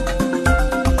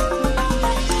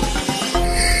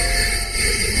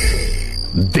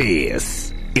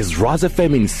This is Raz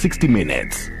FM in 60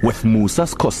 Minutes with Musa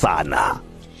Skosana.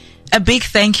 A big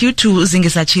thank you to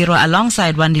Zingisachiro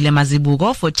alongside Wandile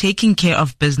Mazibugo for taking care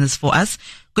of business for us.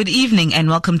 Good evening and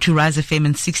welcome to Rise FM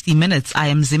in 60 Minutes. I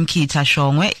am Zimki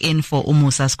Tashongwe in for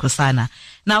Umusa Skosana.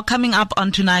 Now coming up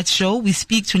on tonight's show, we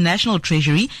speak to National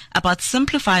Treasury about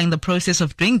simplifying the process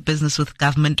of doing business with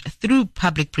government through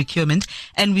public procurement,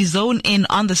 and we zone in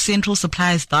on the Central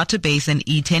Suppliers Database and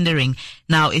e-tendering.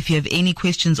 Now, if you have any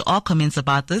questions or comments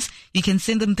about this, you can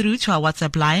send them through to our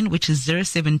WhatsApp line, which is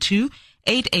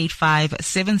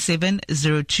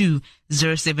 072-885-7702,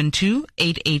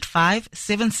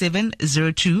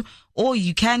 072-885-7702, or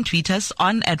you can tweet us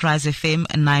on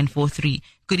 @RiseFM943.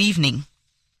 Good evening.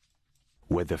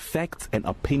 Where the facts and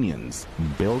opinions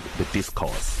build the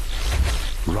discourse.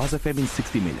 Raz FM in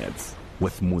 60 Minutes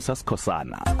with Musa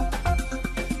Skosana.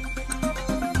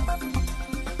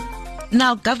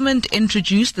 Now, government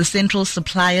introduced the Central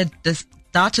Supplier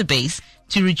Database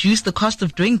to reduce the cost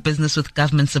of doing business with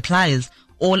government suppliers.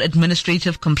 All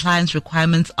administrative compliance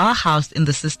requirements are housed in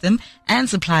the system, and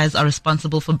suppliers are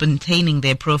responsible for maintaining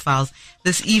their profiles.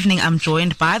 This evening, I'm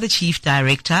joined by the Chief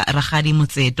Director, Rakgadi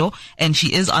Motsetospeaks, and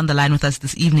she is on the line with us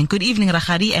this evening. Good evening,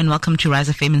 Rakgadi, and welcome to Rise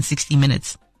FM in 60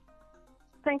 Minutes.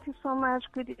 Thank you so much.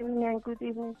 Good evening, and good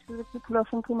evening to the people of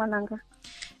Mpumalanga.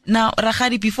 Now,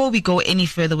 Rakgadi, before we go any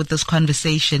further with this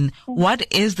conversation, what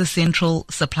is the Central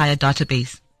Supplier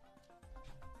Database?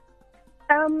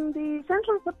 The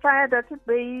Central Supplier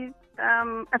Database,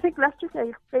 I think last week I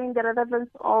explained the relevance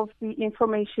of the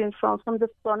information from the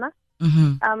SONA.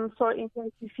 So in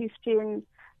 2015,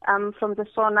 from the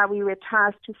SONA, we were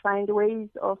tasked to find ways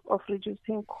of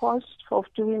reducing costs of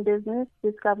doing business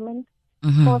with government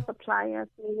for suppliers,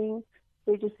 meaning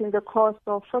reducing the cost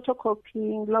of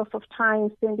photocopying, loss of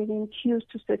time, standing in queues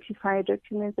to certify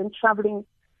documents, and traveling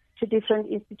to different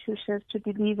institutions to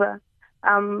deliver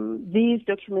these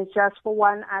documents just for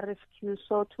one RFQ.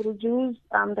 So to reduce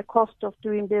the cost of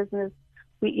doing business,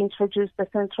 we introduced the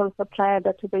Central Supplier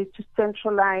Database to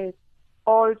centralize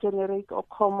all generic or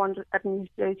common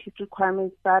administrative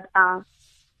requirements that are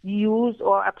used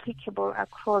or applicable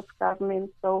across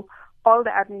government. So all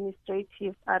the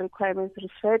administrative requirements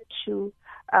referred to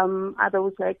are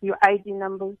those like your ID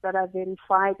numbers that are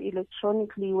verified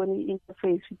electronically when you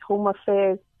interface with Home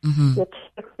Affairs, your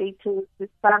tax status, the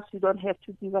staff, you don't have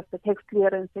to give us the tax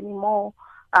clearance anymore.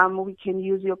 We can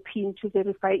use your PIN to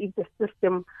verify if the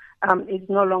system is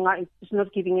no longer, it's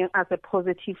not giving us a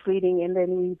positive reading, and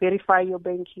then we verify your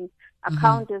banking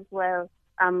account as well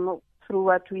through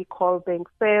what we call Bank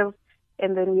Save.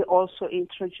 And then we also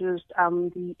introduced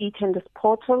the e-tenders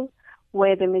portal,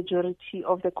 where the majority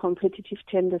of the competitive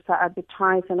tenders are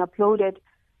advertised and uploaded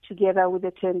together with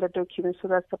the tender documents, so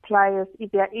that suppliers,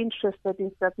 if they are interested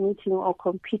in submitting or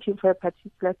competing for a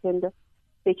particular tender,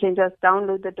 they can just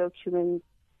download the documents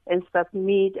and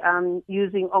submit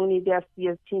using only their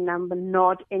CST number,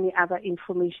 not any other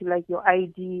information like your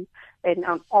ID and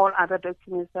all other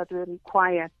documents that were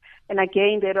required. And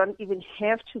again, they don't even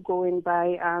have to go and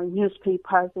buy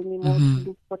newspapers anymore to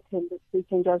look for tenders. They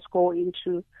can just go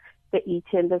into the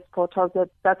e-tenders portal.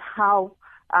 That's how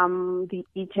the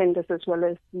e-tenders as well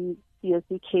as the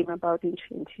CSD came about in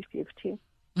 2015.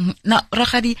 Now,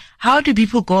 Rakgadi, how do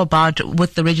people go about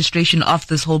with the registration of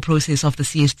this whole process of the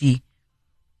CSD?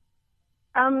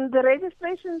 The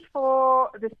registration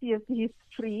for the CSD is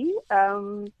free.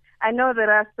 I know there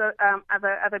are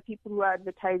other people who are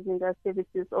advertising their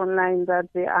services online that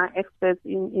they are experts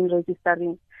in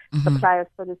registering suppliers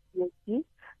for the CSD.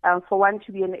 For one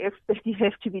to be an expert, you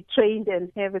have to be trained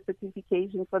and have a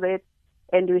certification for that.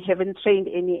 And we haven't trained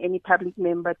any public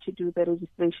member to do the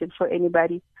registration for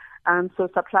anybody. So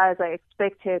suppliers are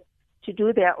expected to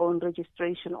do their own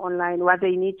registration online. What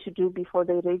they need to do before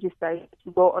they register is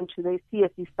to go onto the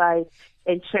CSD site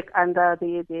and check under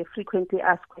the frequently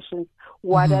asked questions.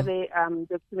 What are the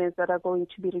documents that are going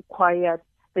to be required?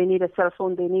 They need a cell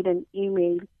phone, they need an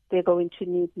email, they're going to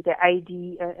need the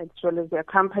ID as well as their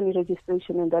company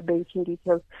registration and their banking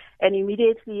details. And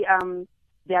immediately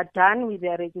they are done with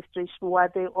their registration,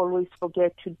 what they always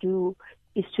forget to do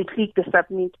is to click the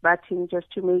submit button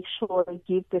just to make sure they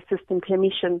give the system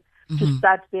permission to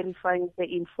start verifying the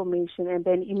information. And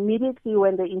then immediately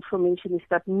when the information is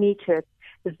submitted,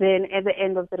 then at the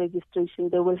end of the registration,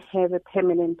 they will have a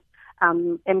permanent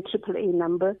MAAA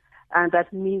number. And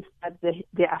that means that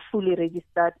they are fully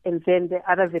registered, and then the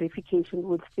other verification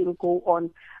will still go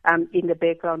on in the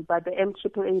background. But the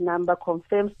MAAA number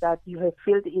confirms that you have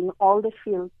filled in all the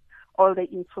fields, all the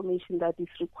information that is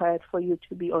required for you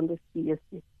to be on the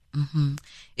CSD.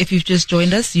 If you've just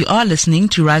joined us, you are listening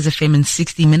to Rise FM in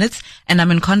 60 Minutes, and I'm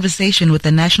in conversation with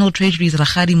the National Treasury's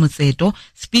Rakgadi Motsetospeaks,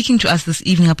 speaking to us this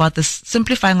evening about the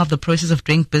simplifying of the process of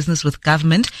doing business with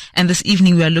government. And this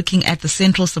evening we are looking at the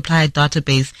Central Supplier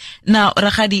Database. Now,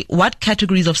 Rakgadi, what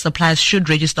categories of suppliers should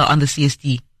register on the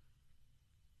CSD?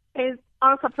 It's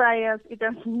all suppliers. It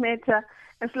doesn't matter.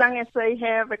 As long as they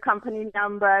have a company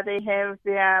number, they have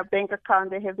their bank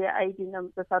account, they have their ID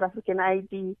number, the South African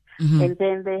ID, and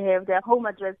then they have their home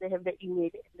address, they have the email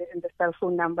and the cell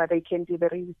phone number, they can do the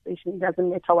registration. It doesn't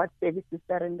matter what services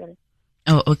they're rendering.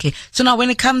 Oh, okay. So now when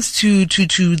it comes to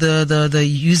the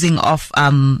using of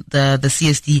the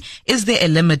CSD, is there a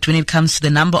limit when it comes to the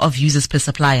number of users per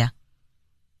supplier?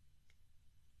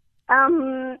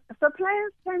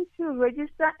 Suppliers tend to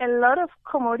register a lot of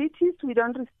commodities. We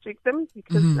don't restrict them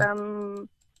because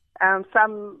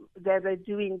some they're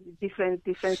doing different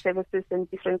services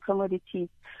and different commodities.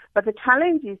 But the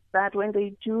challenge is that when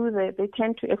they do that, they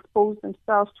tend to expose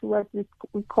themselves to what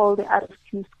we call the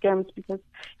RFQ scams, because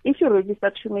if you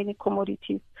register too many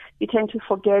commodities, you tend to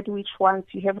forget which ones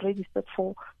you have registered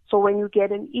for. So when you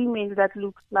get an email that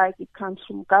looks like it comes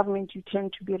from government, you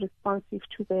tend to be responsive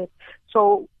to that.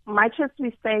 So much as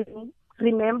we say,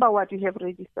 remember what you have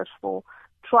registered for.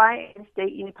 Try and stay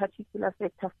in a particular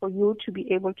sector for you to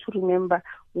be able to remember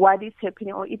what is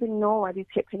happening or even know what is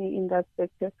happening in that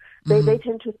sector. They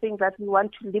tend to think that we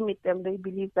want to limit them. They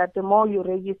believe that the more you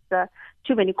register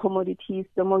too many commodities,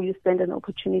 the more you stand an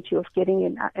opportunity of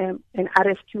getting an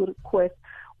RFQ request,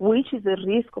 which is a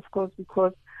risk, of course,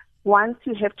 because once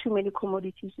you have too many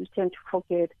commodities, you tend to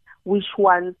forget which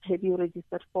ones have you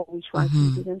registered for, which ones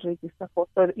you didn't register for.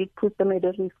 So it puts them at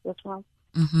a risk as well.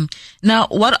 Now,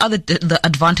 what are the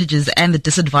advantages and the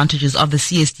disadvantages of the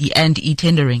CSD and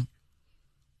e-tendering?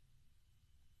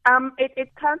 It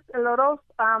cuts a lot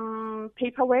of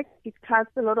paperwork. It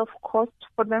cuts a lot of cost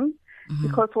for them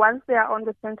because once they are on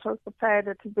the central supplier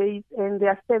database and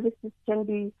their services can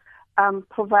be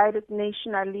provided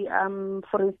nationally.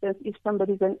 For instance, if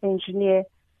somebody is an engineer,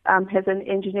 has an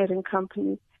engineering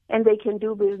company, and they can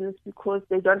do business because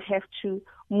they don't have to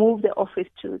move the office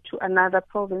to another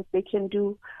province. They can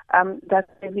do that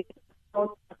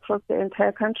across the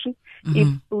entire country. If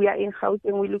we are in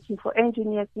housing, we're looking for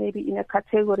engineers, maybe in a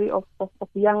category of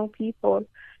young people,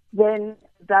 then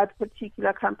that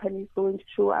particular company is going to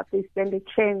show up. They stand a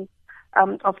chance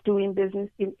of doing business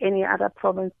in any other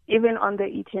province. Even on the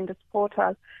e-tenders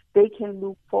portal, they can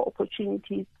look for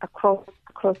opportunities across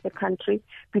the country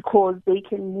because they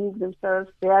can move themselves.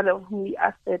 They are the only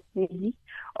asset maybe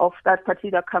of that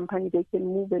particular company. They can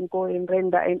move and go and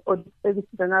render an audit service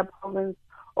in another province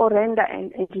or render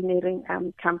an engineering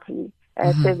company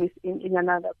service in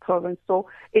another province. So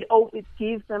it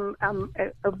gives them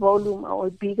a volume or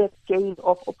a bigger scale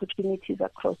of opportunities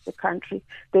across the country.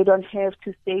 They don't have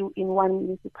to stay in one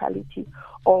municipality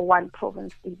or one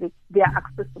province. They are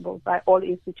accessible by all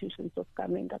institutions of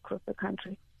government across the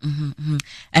country.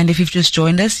 And if you've just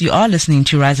joined us, you are listening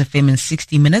to Rise FM in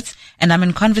 60 Minutes, and I'm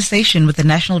in conversation with the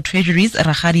National Treasury's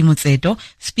Rakgadi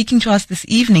Motsetospeaks, speaking to us this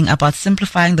evening about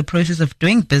simplifying the process of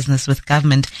doing business with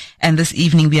government. And this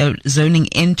evening we are zoning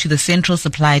into the Central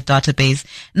Supply Database.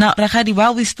 Now, Rakgadi,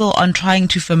 while we're still on trying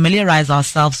to familiarize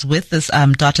ourselves with this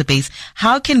database,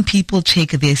 how can people check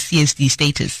their CSD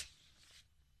status?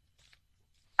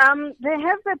 They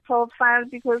have their profile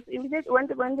because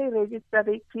when they register,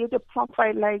 they create a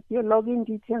profile like your login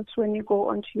details when you go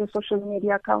onto your social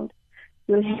media account.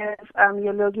 You'll have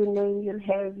your login name, you'll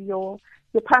have your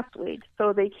password.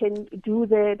 So they can do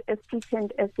that as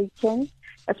frequent as they can,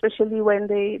 especially when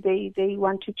they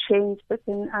want to change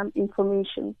certain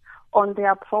information on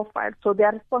their profile. So they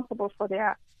are responsible for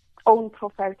their own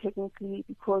profile technically,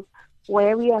 because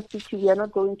where we are sitting, we are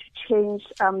not going to change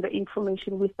the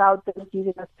information without them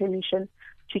giving us permission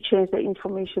to change the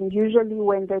information. Usually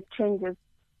when that changes,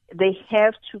 they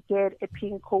have to get a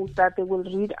PIN code that they will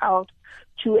read out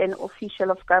to an official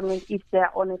of government if they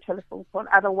are on a telephone call.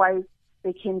 Otherwise,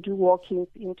 they can do walk-ins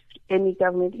into any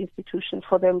government institution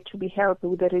for them to be helped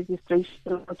with the registration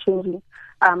or changing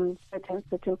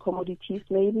certain commodities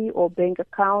maybe, or bank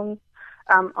accounts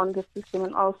on the system.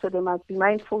 And also they must be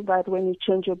mindful that when you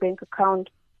change your bank account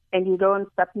and you don't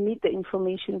submit the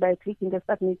information by clicking the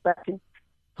submit button,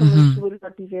 information will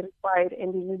not be verified,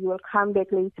 and you will come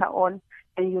back later on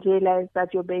and you realize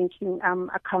that your banking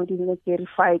account is not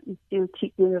verified, it's still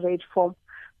ticked in the red form.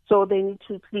 So they need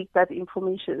to click that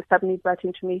information, submit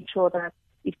button, to make sure that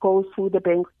it goes through the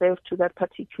bank safe to that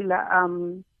particular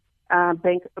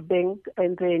bank,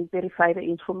 and then verify the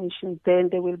information, then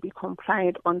they will be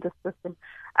compliant on the system.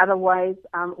 Otherwise,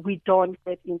 we don't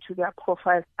get into their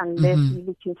profiles unless we're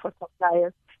looking for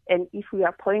suppliers. And if we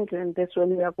appoint them, that's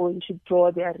when we are going to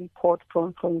draw their report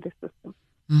from the system.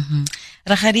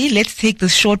 Rakgadi, let's take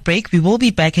this short break. We will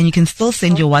be back, and you can still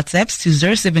send your WhatsApps to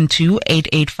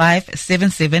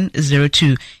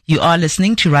 072-885-7702. You are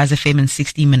listening to Rise FM in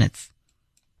 60 Minutes,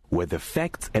 where the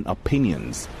facts and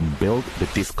opinions build the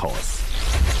discourse.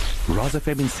 Rise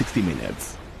FM in 60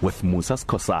 Minutes with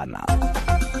Motsetospeaks.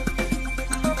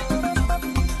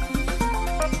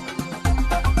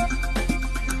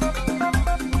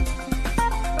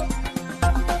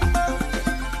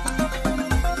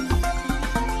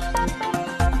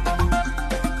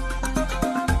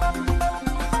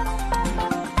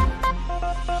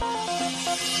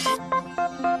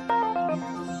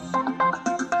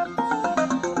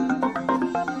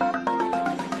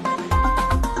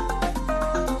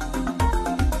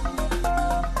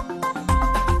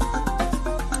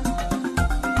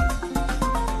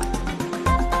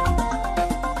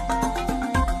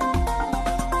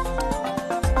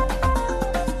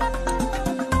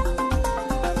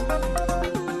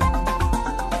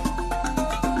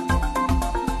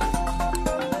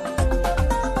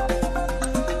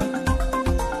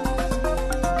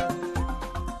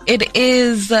 It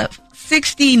is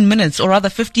 16 minutes, or rather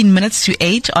 15 minutes to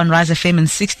 8 on Rise FM in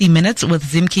 60 Minutes with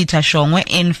Zimki Tashongwe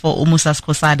in for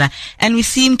Motsetospeaks. And we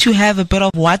seem to have a bit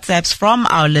of WhatsApps from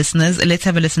our listeners. Let's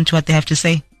have a listen to what they have to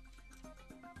say.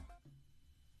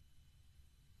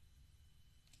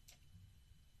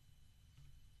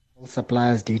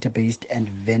 Suppliers database and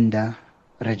vendor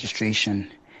registration,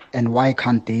 and why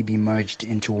can't they be merged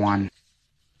into one?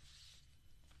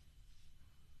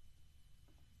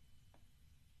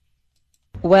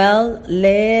 Well,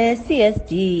 le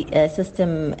CSD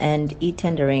system and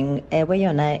e-tendering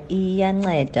weyona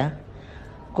iyanceda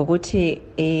ngokuthi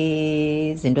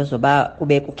izinto zoba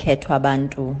kube kukhethwa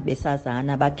abantu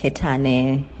besazana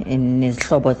bakhethane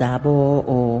nezihlobo zabo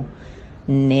or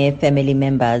ne-family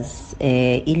members.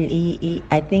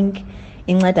 I think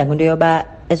inceda kwinto yoba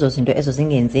ezo zinto ezo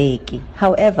zingenzeki.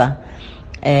 However,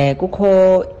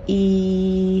 kukho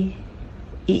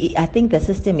I think the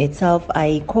system itself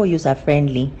ayikho user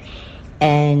friendly,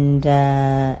 and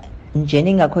nje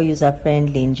ningakho user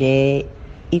friendly nje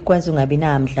ikwazi ungabi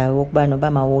namdla wokuba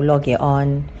noba mawuloge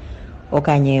on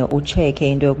okanye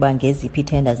ucheke into yokuba ngeziphi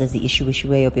tenders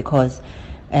ezi-issuishiweyo, because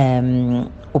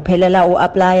uphelela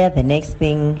u-applya, the next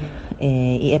thing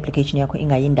i-application yakho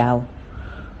ingayindawo.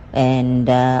 And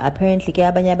apparently ke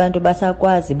abanye abantu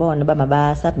basakwazi bona ba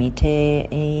mabasubmite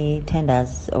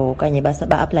tenders okanye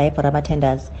ba-apply for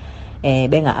ama-tenders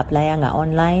benga-applyanga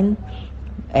online,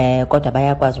 kodwa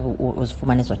bayakwazi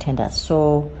uzifumana ezo tenders.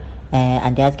 So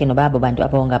andiyazi ke noba abo bantu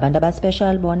abo ngabantu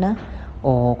abaspecial bona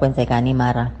or kwenzekani,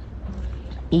 mara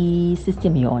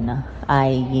i-system yona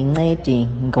ayincedi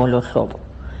ngolo hlobo.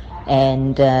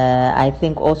 And I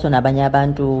think also nabanye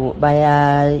abantu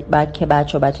bakhe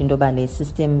batsho bathi into yoba le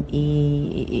system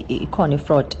ikhona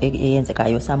i-fraud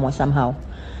eyenzekayo somehow.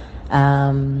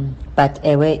 But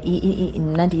ewe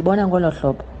mna ndiyibona ngolo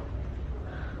hlobo,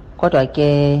 kodwa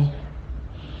ke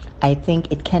I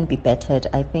think it can be bettered.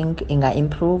 I think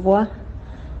inga-improvwa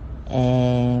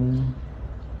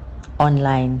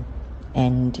online,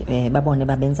 and babone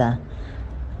babenza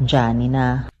njani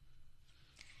na.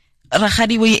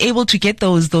 Rakgadi, were you able to get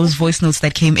those voice notes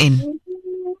that came in?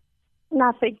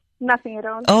 Nothing at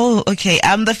all. Oh, okay.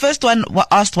 The first one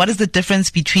asked, what is the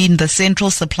difference between the central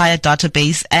supplier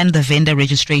database and the vendor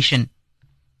registration?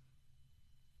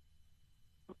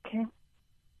 Okay.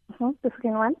 The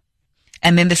second one?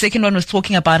 And then the second one was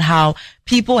talking about how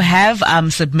people have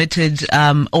submitted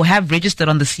or have registered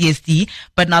on the CSD,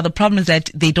 but now the problem is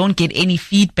that they don't get any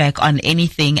feedback on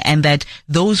anything, and that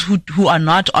those who are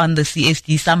not on the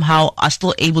CSD somehow are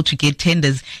still able to get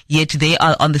tenders, yet they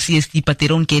are on the CSD, but they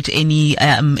don't get any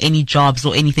jobs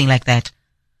or anything like that.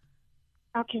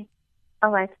 Okay.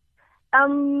 All right.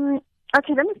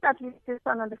 Okay, let me start with this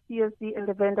one on the CSD and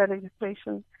the vendor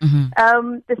registration.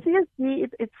 The CSD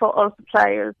it's for all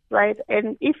suppliers, right?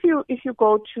 And if you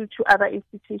go to other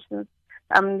institutions,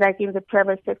 like in the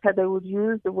private sector, they would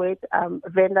use the word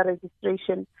vendor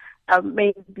registration,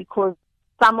 maybe because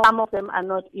some of them are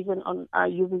not even on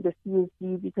using the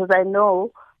CSD, because I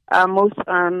know most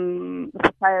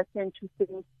suppliers tend to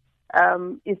think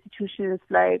institutions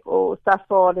like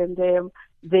SASOL and them,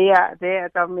 they are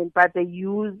government, but they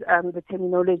use the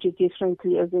terminology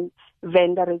differently as in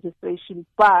vendor registration.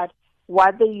 But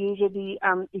what they usually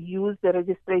use the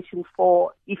registration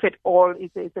for, if at all,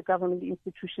 is a government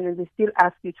institution, and they still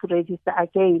ask you to register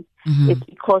again. It's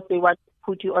because they want to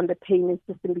put you on the payment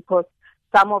system, because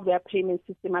some of their payment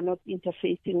system are not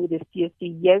interfacing with the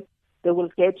CSD. Yes, they will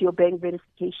get your bank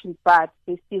verification, but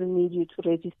they still need you to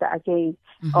register again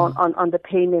on the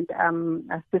payment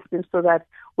system, so that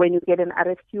when you get an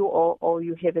RFQ or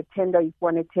you have a tender, you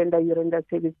want a tender, you render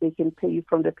service, they can pay you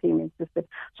from the payment system.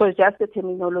 So it's just the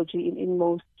terminology in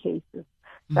most cases,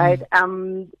 right?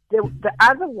 The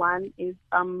other one is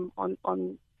on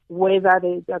whether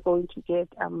they are going to get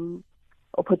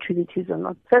opportunities or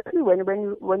not. Certainly,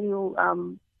 when you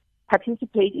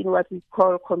participate in what we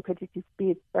call competitive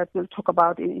bids, that we'll talk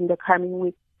about in the coming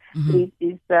weeks,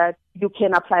 is that you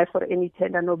can apply for any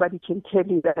tender. Nobody can tell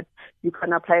you that you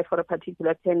can apply for a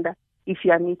particular tender if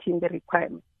you are meeting the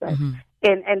requirements. Right?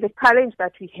 And the challenge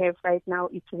that we have right now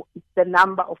is the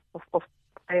number of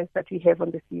suppliers that we have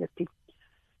on the CSD.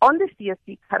 On the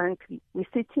CSD currently, we're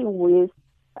sitting with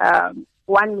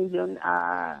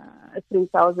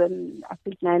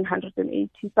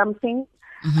 1,003,980 something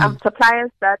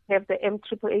suppliers that have the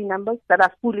MAAA numbers that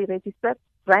are fully registered,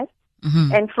 right?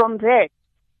 And from there,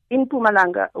 in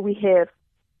Mpumalanga, we have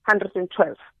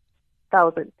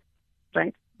 112,000,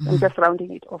 right? I'm just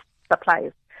rounding it off,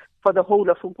 suppliers for the whole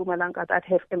of Mpumalanga that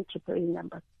have MAAA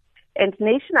numbers. And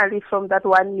nationally, from that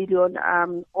 1 million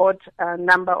odd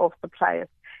number of suppliers,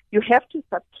 you have to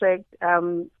subtract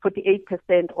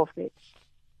 48% of it,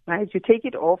 right? You take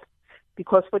it off,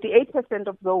 because 48%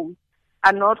 of those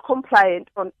are not compliant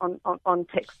on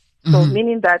tax. So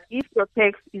meaning that if your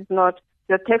tax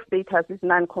status is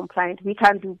non-compliant, we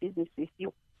can't do business with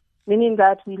you. Meaning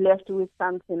that we left with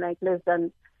something like less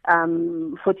than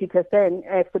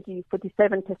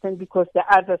 47%, because the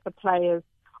other suppliers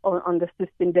on the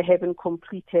system, they haven't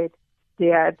completed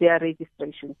their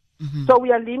registration. So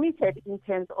we are limited in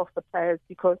terms of suppliers,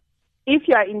 because if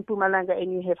you are in Mpumalanga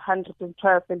and you have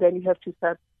 112, and then you have to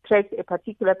subtract a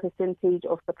particular percentage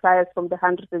of suppliers from the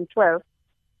 112,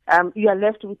 you are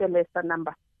left with a lesser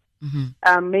number,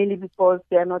 mainly because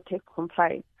they are not tax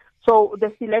compliant. So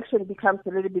the selection becomes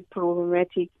a little bit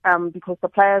problematic because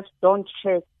suppliers don't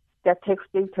check their tax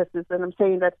statuses. And I'm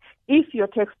saying that if your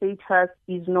tax status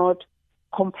is not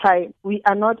compliant, we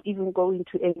are not even going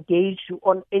to engage you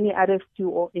on any RFQ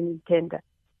or any tender.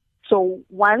 So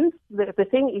once the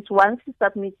thing is, once you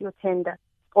submit your tender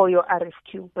or your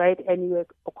RFQ, right, and you are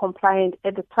compliant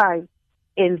at the time,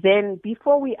 and then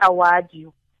before we award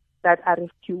you that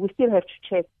RFQ, we still have to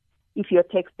check if your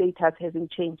tax status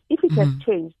hasn't changed. If it has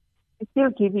changed, we still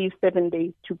give you 7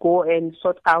 days to go and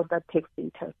sort out that tax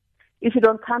status. If you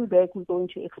don't come back, we're going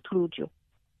to exclude you,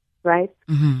 right?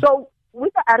 So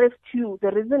with the RFQ,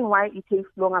 the reason why it takes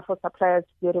longer for suppliers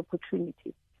to get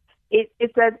opportunities,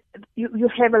 it's that you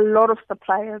have a lot of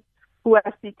suppliers who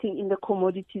are sitting in the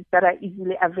commodities that are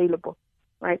easily available,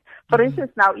 right? For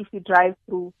instance, now if you drive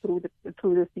through the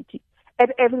city,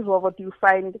 at every robot you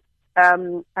find,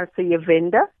 I'll say, a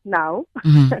vendor now,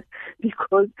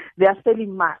 because they are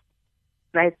selling mass,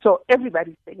 right? So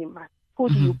everybody's selling mass. Who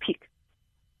do you pick,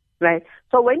 right?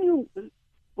 So when you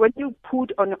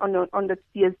put on the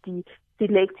CSD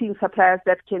selecting suppliers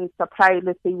that can supply,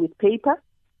 let's say, with paper,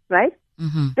 right?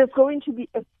 There's going to be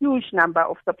a huge number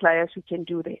of suppliers who can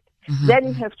do that. Then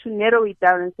you have to narrow it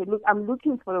down and say, look, I'm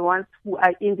looking for the ones who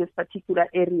are in this particular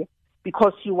area,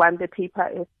 because you want the paper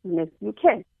as soon as you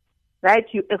can, right?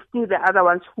 You exclude the other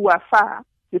ones who are far,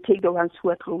 you take the ones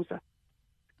who are closer.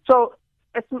 So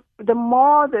the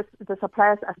more the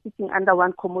suppliers are sitting under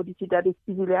one commodity that is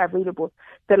easily available,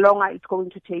 the longer it's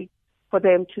going to take for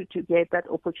them to get that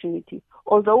opportunity.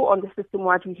 Although on the system,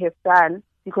 what we have done,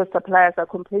 because suppliers are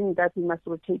complaining that we must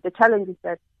rotate, the challenge is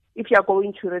that if you are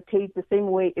going to rotate the same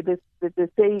way,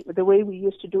 the way we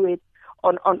used to do it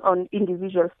on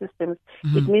individual systems,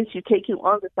 it means you're taking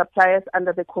all the suppliers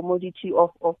under the commodity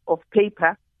of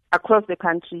paper across the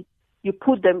country. You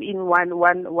put them in one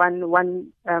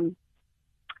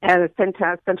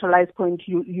centralized point.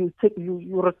 You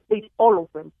rotate all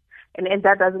of them, and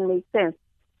that doesn't make sense.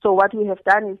 So what we have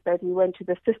done is that we went to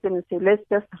the system and said, let's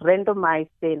just randomize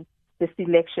then the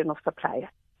selection of suppliers,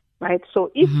 right?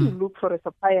 So if you look for a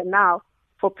supplier now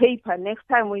for paper, next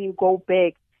time when you go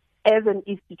back as an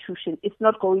institution, it's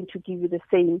not going to give you the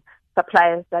same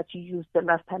suppliers that you used the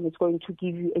last time. It's going to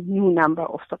give you a new number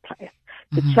of suppliers.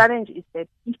 The challenge is that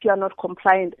if you are not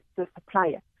compliant as a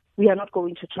supplier, we are not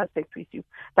going to transact with you.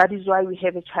 That is why we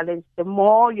have a challenge. The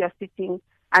more you are sitting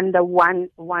under one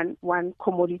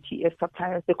commodity as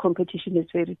suppliers, the competition is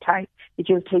very tight. It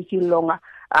will take you longer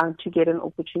to get an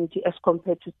opportunity as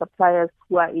compared to suppliers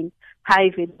who are in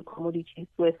high-value commodities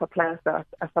where suppliers are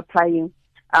supplying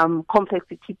complex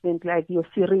equipment like your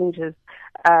syringes,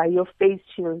 your face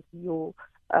shields, your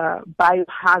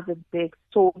biohazard bags.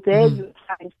 So there you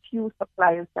find few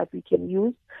suppliers that we can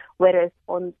use, whereas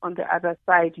on the other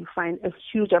side you find a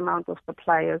huge amount of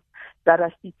suppliers that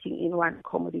are sitting in one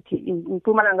commodity. In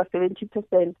Mpumalanga,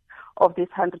 70% of this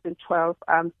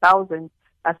 112,000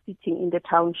 are sitting in the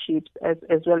townships as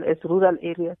well as rural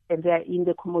areas, and they are in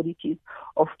the commodities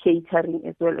of catering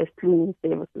as well as cleaning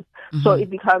services. So it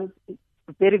becomes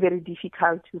very, very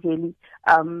difficult to really,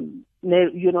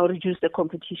 reduce the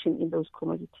competition in those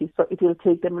commodities. So it will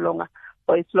take them longer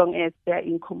for as long as they are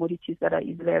in commodities that are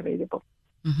easily available.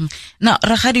 Now,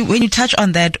 Rakgadi, when you touch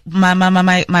on that,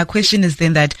 my question is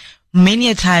then that many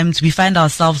a times we find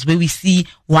ourselves where we see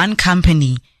one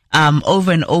company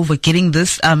over and over getting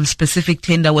this specific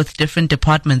tender with different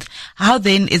departments. How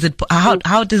then is it?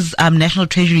 How does National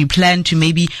Treasury plan to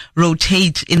maybe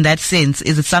rotate in that sense?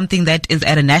 Is it something that is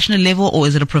at a national level, or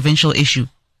is it a provincial issue?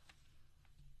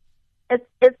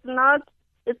 It's not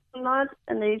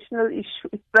a national issue.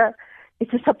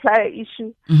 It's a supplier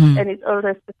issue, and it's also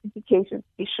a specification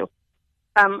issue.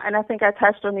 And I think I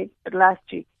touched on it last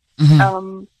week.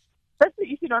 Firstly,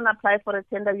 if you don't apply for a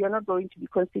tender, you're not going to be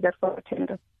considered for a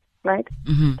tender, right?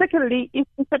 Secondly, if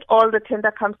at all the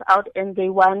tender comes out and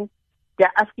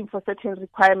they're asking for certain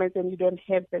requirements and you don't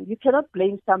have them, you cannot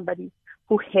blame somebody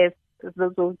who has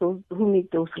those who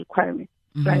meet those requirements,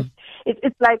 right?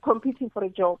 It's like competing for a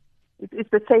job.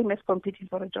 It's the same as competing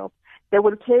for a job. They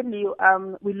will tell you,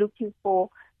 we're looking for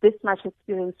this much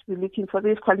experience, we're looking for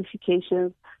these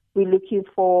qualifications, we're looking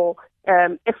for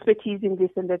expertise in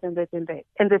this and that and that and that.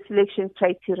 And the selection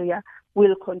criteria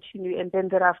will continue, and then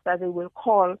thereafter they will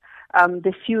call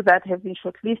the few that have been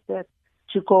shortlisted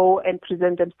to go and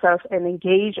present themselves and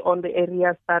engage on the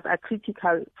areas that are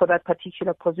critical for that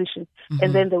particular position.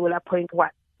 And then they will appoint one,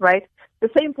 right? The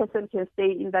same person can stay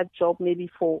in that job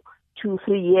maybe for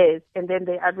 2-3 years, and then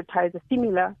they advertise a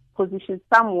similar position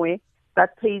somewhere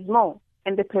that pays more,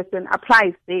 and the person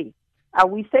applies there. Are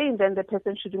we saying then the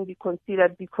person shouldn't be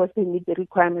considered because they meet the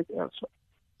requirements elsewhere?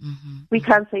 We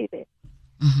can't say that.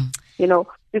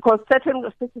 Because certain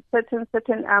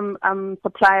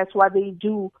suppliers, what they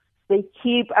do, they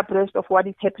keep abreast of what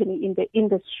is happening in the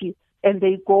industry, and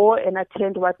they go and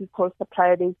attend what we call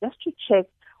supplier days just to check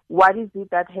what is it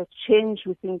that has changed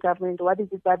within government, what is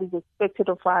it that is expected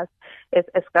of us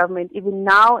as government. Even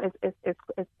now, as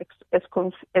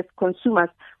consumers,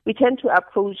 we tend to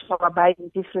approach our buying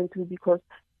differently because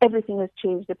everything has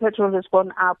changed. The petrol has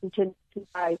gone up. We tend to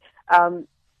buy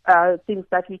things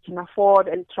that we can afford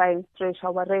and try and stretch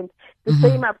our rent. The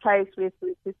same applies with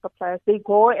suppliers. They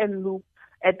go and look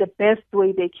at the best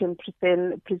way they can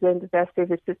present their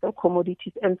services or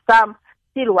commodities, and some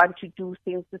still want to do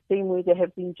things the same way they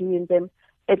have been doing them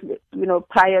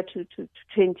prior to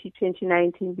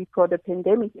 2019 before the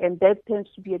pandemic, and that tends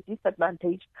to be a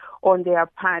disadvantage on their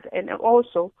part. And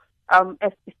also,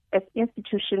 as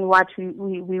institution, what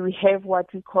we have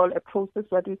what we call a process,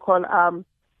 what we call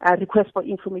a request for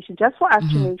information, just for us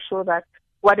to make sure that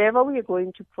whatever we are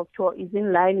going to procure is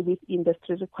in line with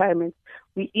industry requirements.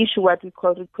 We issue what we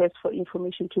call requests for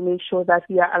information to make sure that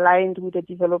we are aligned with the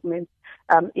developments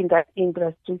in that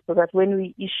industry, so that when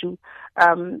we issue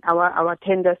our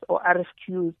tenders or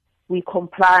RFQs, we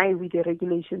comply with the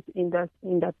regulations in that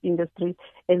industry,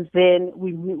 and then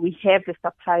we have the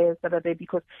suppliers that are there,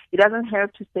 because it doesn't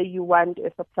help to say you want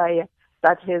a supplier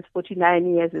that has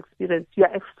 49 years experience. You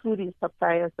are excluding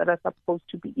suppliers that are supposed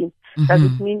to be in. Does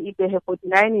it mean if they have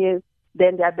 49 years,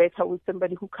 then they are better with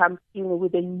somebody who comes in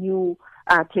with a new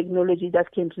technology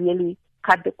that can really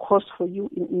cut the cost for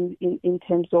you in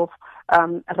terms of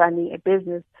running a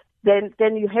business?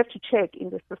 Then you have to check in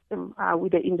the system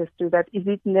with the industry that is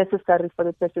it necessary for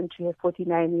the person to have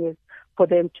 49 years for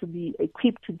them to be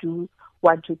equipped to do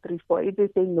 1, 2, 3, 4. If they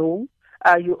say no,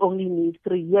 you only need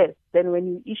 3 years. Then when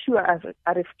you issue a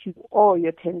RFQ or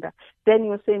your tender, then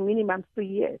you say minimum 3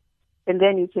 years. And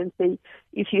then you can say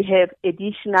if you have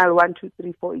additional 1, 2,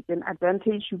 3, 4, it's an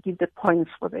advantage, you give the points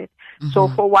for that. So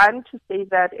for one to say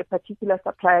that a particular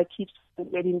supplier keeps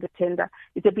getting the tender,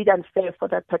 it's a bit unfair for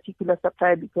that particular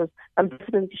supplier, because I'm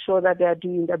definitely sure that they are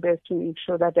doing their best to make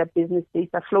sure that their business stays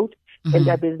afloat and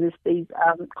their business stays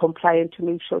compliant, to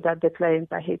make sure that the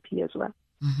clients are happy as well.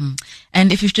 Mm-hmm.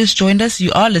 And if you've just joined us,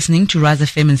 you are listening to Rise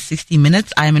FM in 60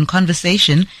 Minutes. I am in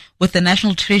conversation with the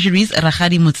National Treasury's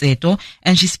Rakgadi Motseto,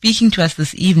 and she's speaking to us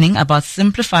this evening about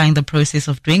simplifying the process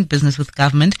of doing business with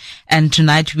government. And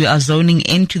tonight we are zoning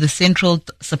into the central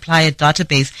supplier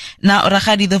database. Now,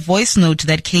 Rakgadi, the voice note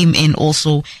that came in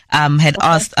also had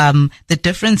asked the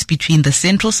difference between the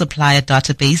central supplier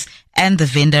database and the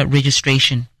vendor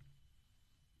registration.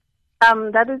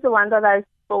 That is the one that I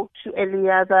spoke to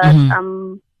earlier, that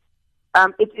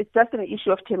it's just an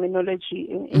issue of terminology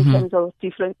in terms of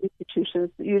different institutions.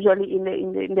 Usually in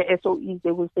the SOEs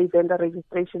they will say vendor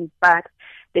registration, but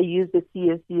they use the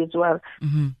CSD as well.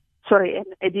 Sorry, an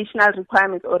additional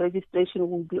requirement or registration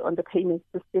will be on the payment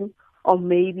system, or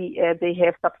maybe they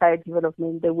have supplier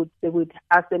development. They would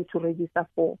ask them to register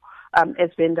for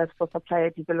as vendors for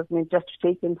supplier development, just to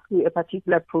take them through a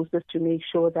particular process to make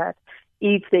sure that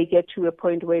if they get to a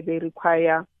point where they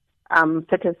require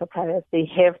certain suppliers, they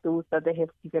have those that they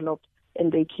have developed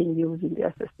and they can use in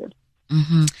their system.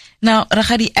 Now,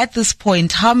 Rakgadi, at this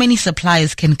point, how many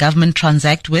suppliers can government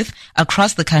transact with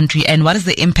across the country, and what is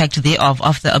the impact thereof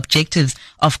of the objectives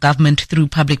of government through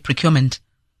public procurement?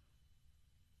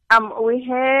 We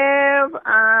have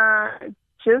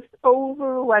just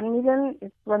over 1 million.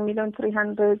 It's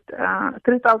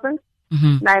 1,300,000.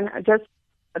 Just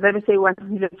let me say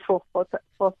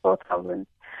 1,004,000.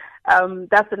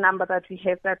 That's the number that we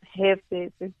have that have the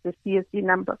CSD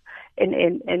number, and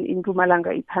in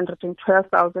Mpumalanga it's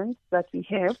 112,000 that we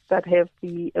have that have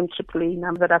the MAAA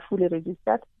number that are fully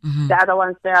registered. The other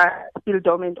ones, they are still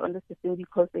dormant on the system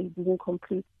because they didn't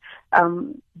complete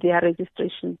their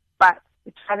registration. But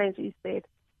the challenge is that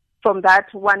from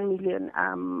that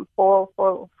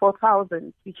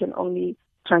 1,004,000, we can only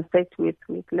transact with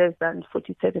less than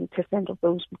 47% of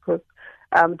those, because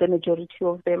the majority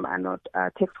of them are not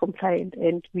tax compliant,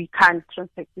 and we can't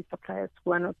transact with suppliers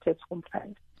who are not tax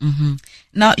compliant.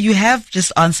 Now, you have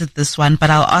just answered this one,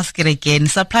 but I'll ask it again.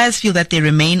 Suppliers feel that they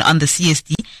remain on the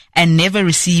CSD and never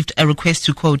received a request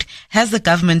to quote. Has the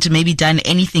government maybe done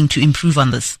anything to improve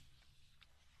on this?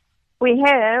 We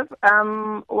have.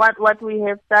 What we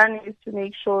have done is to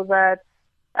make sure that,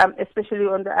 especially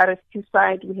on the RFQ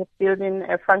side, we have built in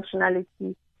a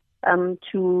functionality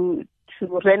to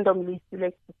randomly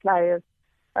select suppliers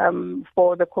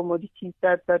for the commodities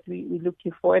that we're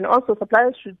looking for. And also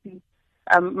suppliers should be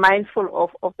mindful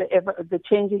of the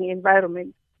changing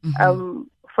environment.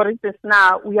 For instance,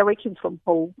 now we are working from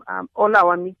home. All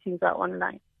our meetings are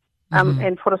online.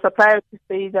 And for a supplier to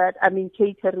say that I'm in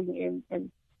catering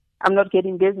and I'm not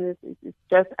getting business, it's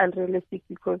just unrealistic,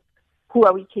 because who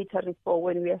are we catering for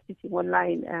when we are sitting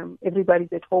online?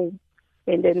 Everybody's at home,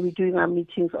 and then we're doing our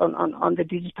meetings on the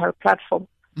digital platform.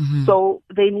 So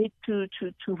they need to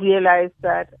realize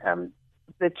that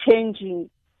the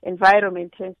changing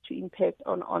environment tends to impact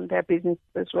on their business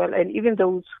as well. And even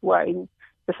those who are in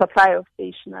the supply of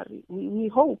stationery, we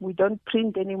hope we don't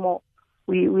print anymore.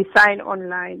 We sign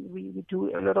online. We do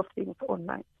a lot of things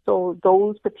online. So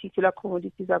those particular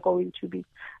commodities are going to be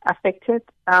affected,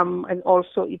 and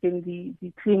also even the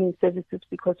cleaning services,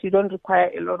 because you don't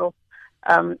require a lot of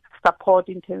support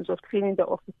in terms of cleaning the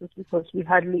offices, because we're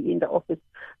hardly in the office.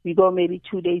 We go maybe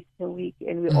 2 days a week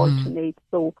and we alternate.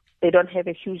 So they don't have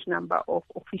a huge number of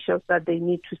officials that they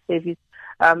need to service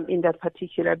in that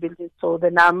particular building. So the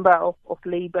number of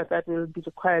labor that will be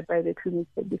required by the cleaning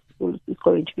service is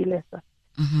going to be lesser.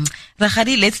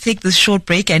 Rakgadi, let's take this short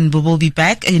break and we will be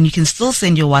back. And you can still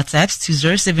send your WhatsApps to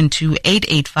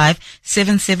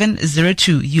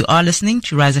 072-885-7702. You are listening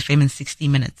to Rise FM in 60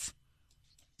 Minutes.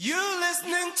 You're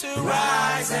listening to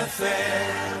Rise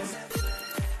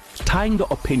FM. Tying the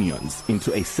opinions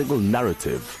into a single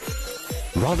narrative.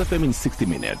 Rise FM in 60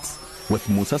 Minutes with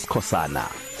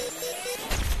Motsetospeaks.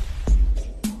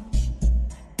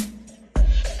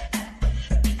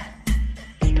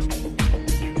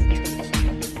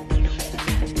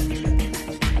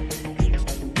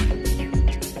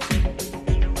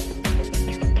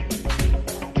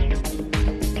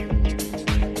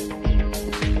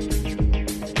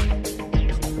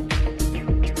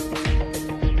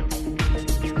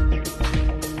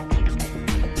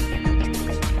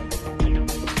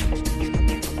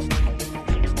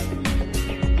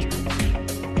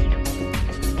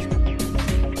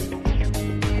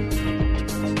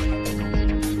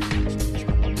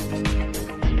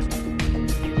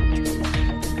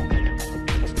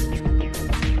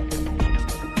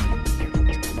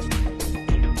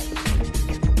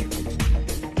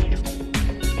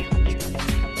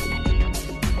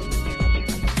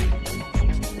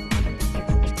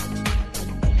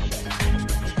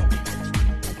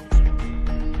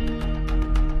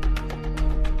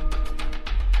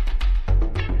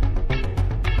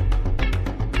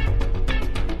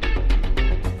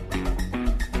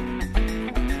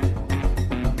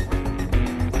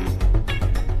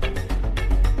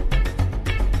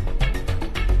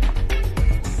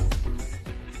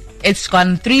 It's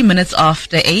gone 3 minutes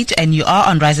after 8, and you are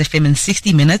on Rise FM in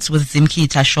 60 Minutes with Zimki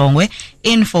Tashongwe,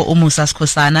 in for Umusas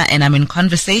Kosana, and I'm in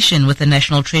conversation with the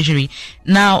National Treasury.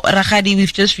 Now, Rakgadi,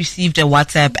 we've just received a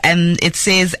WhatsApp, and it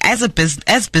says, as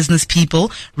business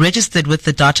people registered with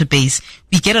the database,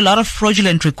 we get a lot of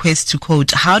fraudulent requests to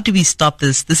code. How do we stop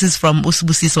this? This is from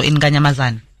Usibusiso in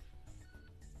Ganyamazan.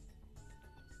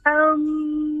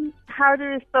 How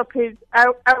do we stop it?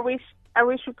 I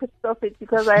wish we could stop it,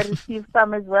 because I receive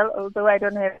some as well, although I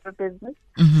don't have a business.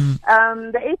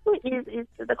 The issue is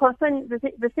the concern.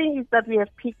 The thing is that we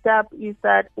have picked up is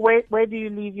that where do you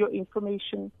leave your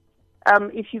information?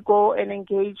 If you go and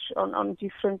engage on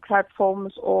different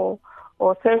platforms or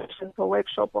sessions or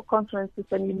workshops or conferences,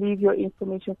 and you leave your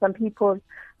information, some people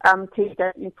take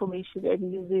that information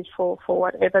and use it for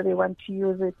whatever they want to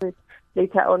use it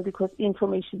later on, because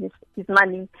information is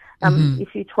money.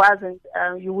 If it wasn't,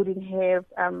 you wouldn't have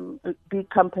big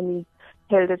companies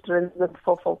held at ransom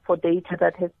for data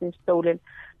that has been stolen.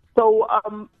 So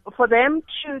for them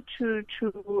to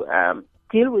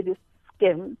deal with this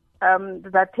scam,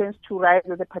 that tends to rise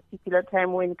at a particular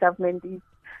time when government is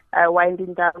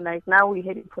winding down. Like now, we're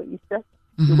heading for Easter.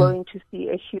 You're going to see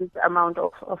a huge amount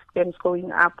of scams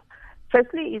going up.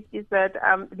 Firstly, is that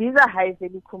these are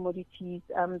high-value commodities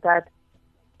that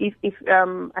if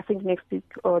I think next week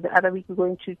or the other week we're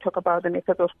going to talk about the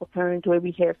method of procurement where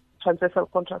we have transversal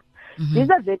contracts.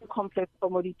 These are very complex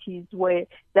commodities where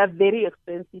they're very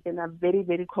expensive and are very,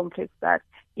 very complex, that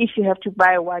if you have to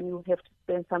buy one, you have to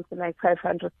spend something like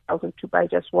 500,000 to buy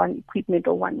just one equipment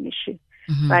or one machine.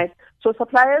 Right? So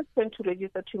suppliers tend to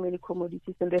register too many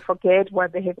commodities and they forget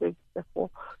what they have registered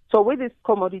for. So with these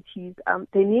commodities,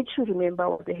 they need to remember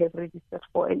what they have registered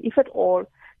for. And if at all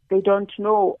they don't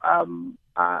know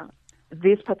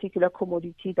this particular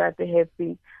commodity that they have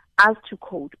been asked to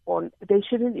code on, they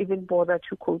shouldn't even bother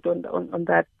to code on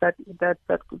that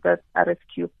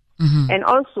RFQ. And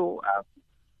also,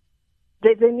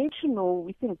 they need to know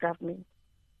within government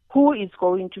who is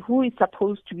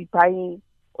supposed to be buying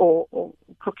or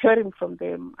procuring from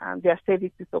them their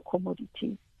services or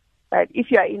commodities. Right?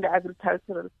 If you are in the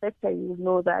agricultural sector, you will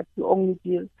know that you only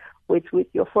deal with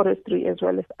your forestry as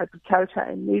well as agriculture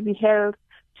and maybe health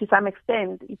to some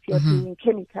extent if you are doing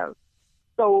chemicals.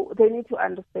 So they need to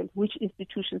understand which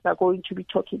institutions are going to be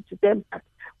talking to them. But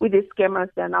with the scammers,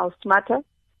 they are now smarter.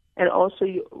 And also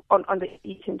on the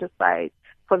e-tender side,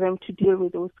 for them to deal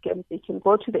with those scams, they can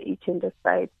go to the e-tender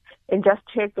side and just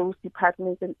check those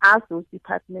departments and ask those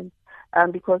departments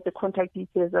because the contact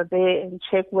details are there, and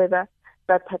check whether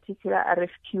that particular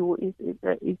RFQ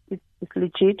is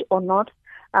legit or not.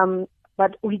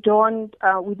 But we don't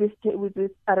with these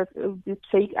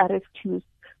fake RFQs.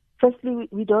 Firstly,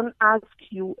 we don't ask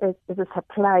you as a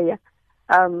supplier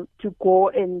to go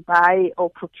and buy or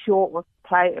procure or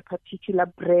supply a particular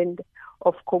brand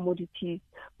of commodities.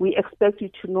 We expect you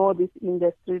to know this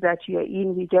industry that you are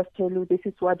in. We just tell you this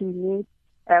is what we need.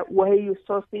 Where you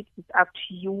source it is up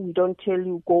to you. We don't tell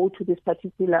you go to this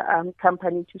particular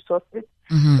company to source it.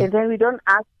 And then we don't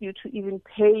ask you to even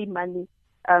pay money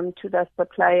to that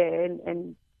supplier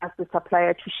and ask the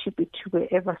supplier to ship it to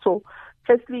wherever. So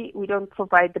firstly, we don't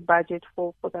provide the budget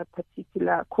for that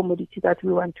particular commodity that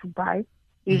we want to buy.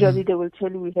 Usually they will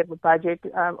tell you we have a budget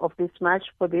of this much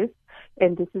for this,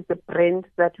 and this is the brand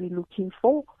that we're looking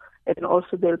for. And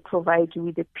also they'll provide you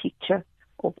with a picture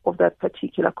of that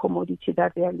particular commodity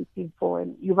that they are looking for.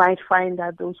 And you might find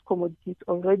that those commodities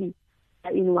already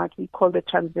are in what we call the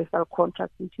transversal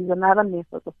contract, which is another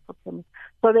method of procurement.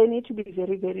 So they need to be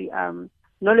very, very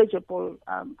knowledgeable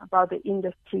about the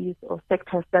industries or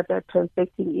sectors that they're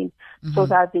transacting in, so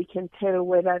that they can tell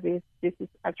whether this is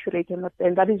accurate or not.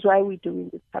 And that is why we're doing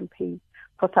this campaign,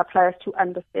 for suppliers to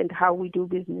understand how we do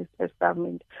business as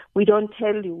government. We don't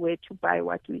tell you where to buy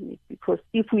what we need, because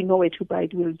if we know where to buy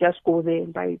it, we'll just go there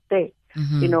and buy it there.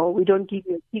 You know, we don't give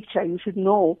you a picture. You should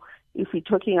know if we're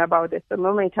talking about a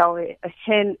thermometer or a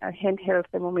handheld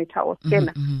thermometer or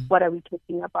scanner, what are we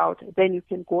talking about? Then you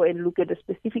can go and look at the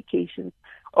specifications,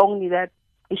 only that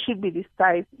it should be this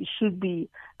size, it should be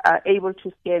able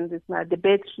to scan this much, the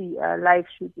battery life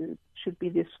should be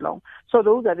this long. So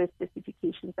those are the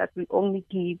specifications that we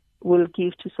will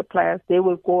give to suppliers. They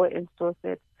will go and source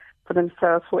it for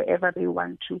themselves wherever they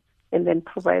want to, and then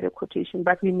provide a quotation.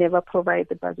 But we never provide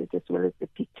the budget as well as the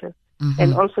pictures.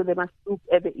 And also they must look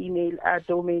at the email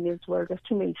domain as well, just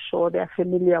to make sure they're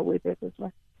familiar with it as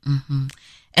well. Mm-hmm.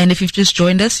 And if you've just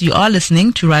joined us, you are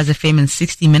listening to Rise FM in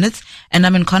 60 Minutes, and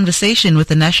I'm in conversation with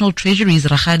the National Treasury's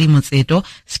Rakgadi Motseto,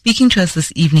 speaking to us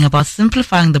this evening about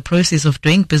simplifying the process of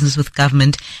doing business with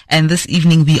government. And this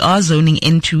evening, we are zoning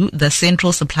into the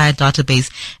Central Supplier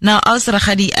Database. Now, also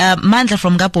Rakgadi, Mandla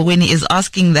from Gapogweni is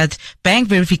asking that bank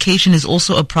verification is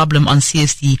also a problem on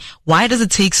CSD. Why does it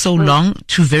take so long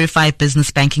to verify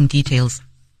business banking details?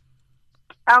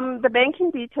 The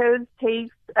banking details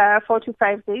takes 4 to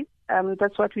 5 days.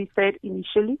 That's what we said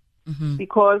initially,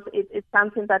 because it's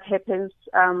something that happens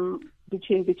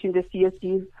between the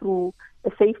CSDs through a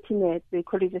safety net. They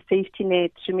call it a safety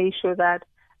net to make sure that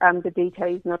the data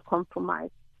is not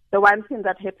compromised. The one thing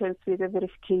that happens with the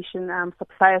verification,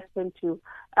 suppliers tend to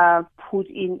put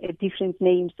in different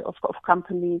names of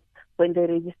companies when they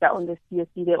register on the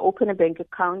CSD. They open a bank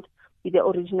account with the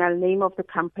original name of the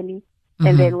company.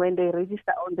 And then when they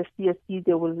register on the CSD,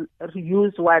 they will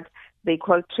use what they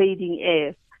call trading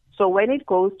as. So when it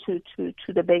goes to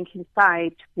the banking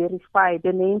side to verify,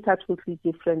 the names are totally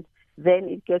different. Then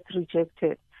it gets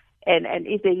rejected. And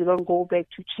if they don't go back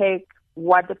to check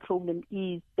what the problem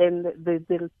is, then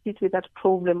they'll sit with that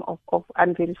problem of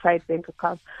unverified bank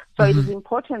accounts. So it is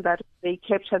important that they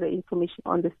capture the information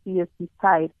on the CSD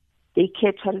side. They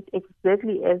capture it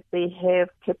exactly as they have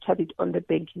captured it on the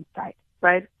banking side,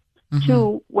 right?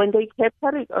 Two, when they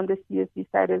capture it on the CSD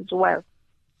side as well,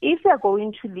 if they're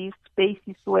going to leave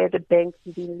spaces where the bank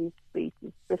didn't leave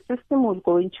spaces, the system will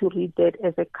going to read that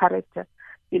as a character.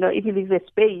 You know, if you leave a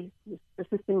space, the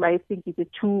system might think it's a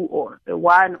 2 or a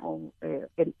 1 or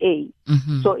an A.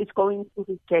 So it's going to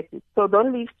reject it. So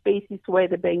don't leave spaces where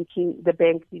the bank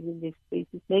didn't leave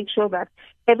spaces. Make sure that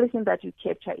everything that you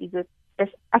capture is as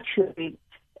accurate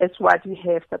as what you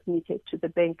have submitted to the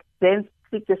bank. Then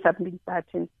click the submit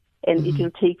button, and it will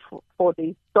take 4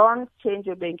 days. Don't change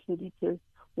your banking details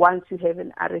once you have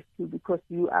an RFQ, because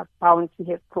you are bound to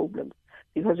have problems,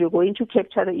 because you're going to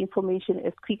capture the information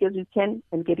as quick as you can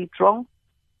and get it wrong.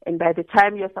 And by the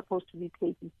time you're supposed to be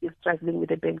paid, you're still struggling with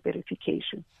the bank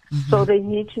verification. So they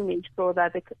need to make sure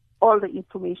that all the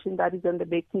information that is on the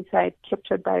banking side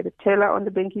captured by the teller on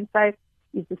the banking side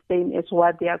is the same as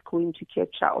what they are going to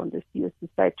capture on the CSD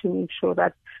side, to make sure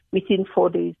that within 4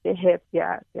 days they have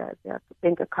their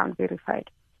bank account verified.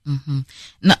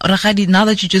 Now, Rakgadi, now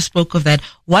that you just spoke of that,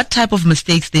 what type of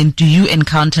mistakes then do you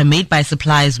encounter made by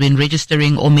suppliers when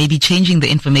registering or maybe changing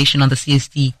the information on the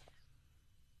CSD?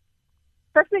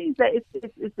 Firstly,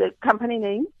 it's the company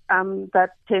name that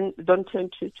don't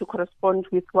tend to correspond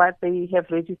with what they have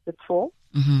registered for.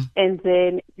 And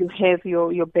then you have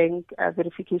your bank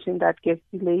verification that gets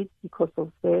delayed because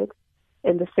of that.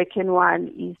 And the second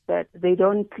one is that they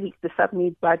don't click the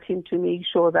submit button to make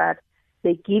sure that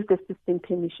they give the system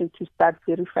permission to start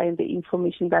verifying the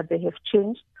information that they have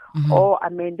changed or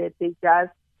amended. They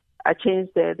just change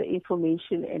the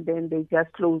information and then they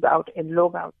just close out and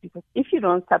log out. Because if you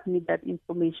don't submit that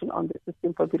information on the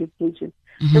system for verification,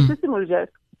 the system will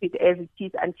just keep it as it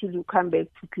is until you come back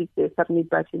to click the submit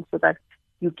button so that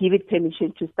you give it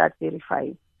permission to start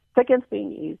verifying. Second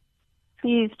thing is,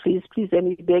 please, and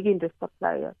we're begging the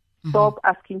supplier, stop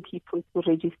asking people to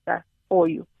register for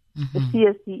you. The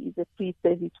CSD is a free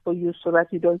service for you so that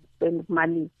you don't spend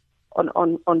money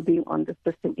on being on the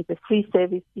system. It's a free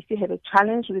service. If you have a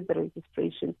challenge with the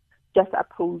registration, just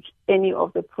approach any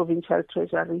of the provincial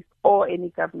treasuries or any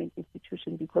government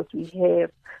institution, because we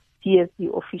have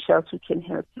CSD officials who can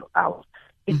help you out.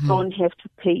 You don't have to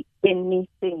pay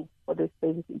anything for the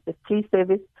service. It's a free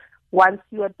service. Once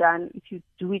you are done, if you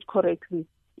do it correctly,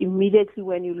 immediately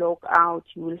when you log out,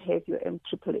 you will have your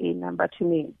MAAA number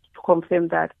to confirm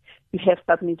that you have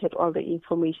submitted all the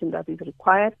information that is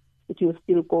required. It will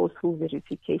still go through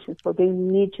verification. So they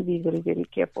need to be very, very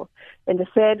careful. And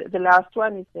the last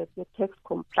one is that the tax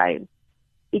compliance.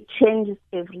 It changes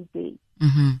every day.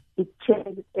 It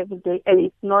changes every day. And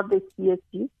it's not the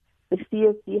CSD. The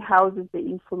CSD houses the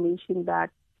information that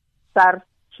SARS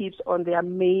keeps on their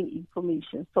main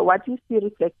information. So what you see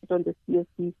reflected on the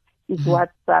CSD is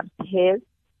what SARS has,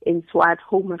 and it's what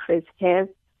Home Affairs has,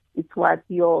 it's what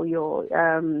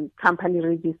your company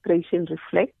registration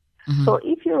reflects. So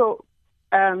if your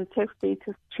tax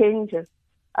status changes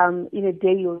in a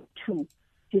day or two,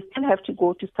 you still have to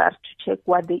go to SARS to check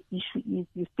what the issue is.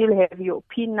 You still have your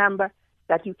PIN number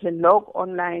that you can log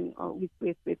online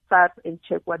with SARS and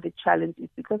check what the challenge is.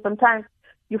 Because sometimes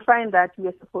you find that you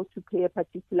are supposed to pay a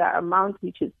particular amount,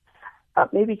 which is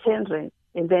maybe 10 rand,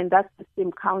 and then that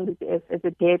system counts as a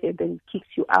debt and then kicks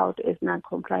you out as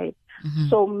non-compliant.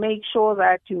 So make sure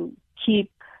that you keep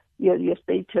your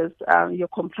status, your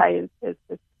compliance as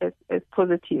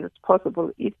positive as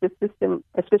possible. If the system,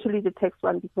 especially the tax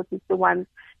one, because it's the one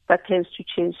that tends to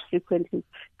change frequently,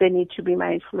 they need to be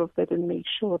mindful of that and make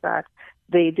sure that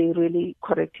they really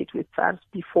correct it with SARS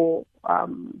before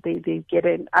they get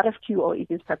an RFQ or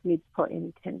even submit for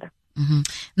any tender. Mm-hmm.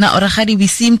 Now, Rakgadi, we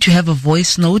seem to have a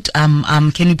voice note.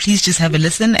 Can you please just have a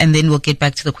listen and then we'll get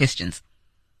back to the questions?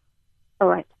 All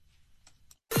right.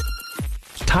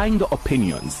 Tying the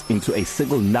opinions into a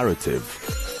single narrative.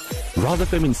 Rather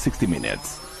FM in 60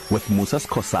 Minutes with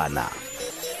Motsetospeaks.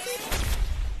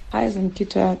 Hi,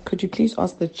 Zimkita. Could you please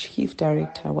ask the Chief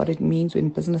Director what it means when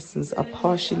businesses are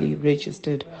partially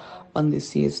registered on the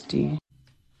CSD?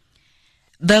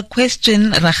 The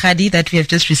question, Rakgadi, that we have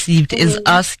just received is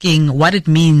asking what it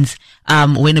means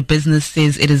when a business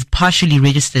says it is partially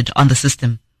registered on the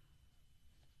system.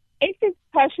 If it's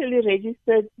partially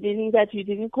registered, meaning that you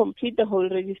didn't complete the whole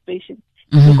registration,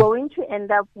 Mm-hmm. you're going to end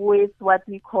up with what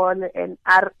we call an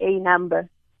RA number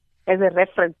as a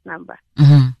reference number.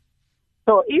 Mm-hmm.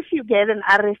 So if you get an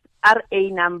RA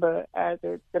number,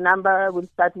 the number will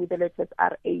start with the letters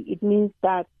RA. It means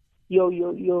that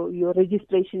your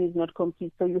registration is not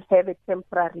complete, so you have a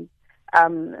temporary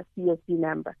CSD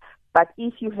number. But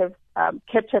if you have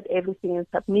captured everything and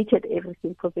submitted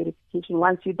everything for verification,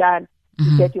 once you're done,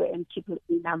 you get your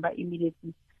NAAA number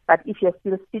immediately. But if you're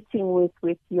still sitting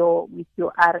with your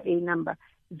RA number,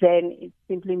 then it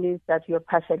simply means that you're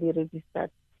partially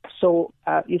registered. So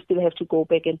you still have to go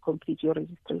back and complete your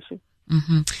registration.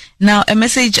 Mm-hmm. Now, a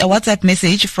WhatsApp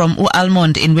message from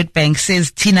Almond in Witbank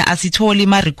says, Tina asitoli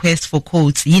ma request for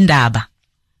quotes, yindaba.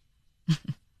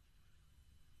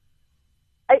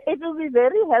 It will be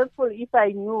very helpful if I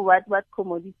knew what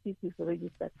commodities is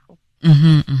registered for.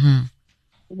 Mm-hmm,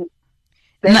 mm-hmm. Mm-hmm.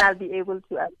 Then I'll be able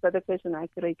to answer the question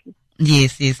accurately.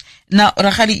 Yes. Now,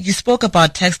 Rakgadi, you spoke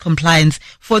about tax compliance.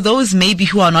 For those maybe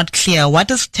who are not clear, what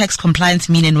does tax compliance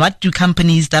mean and what do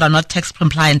companies that are not tax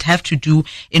compliant have to do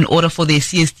in order for their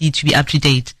CSD to be up to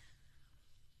date?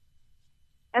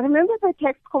 And remember, the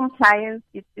tax compliance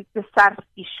is the SARS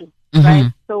issue, Mm-hmm.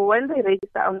 right? So when they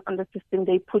register on the system,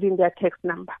 they put in their tax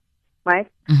number, right?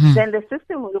 Mm-hmm. Then the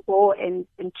system will go and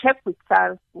check with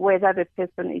SARS whether the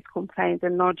person is compliant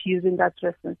and not using that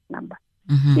reference number.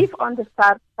 Mm-hmm. If on the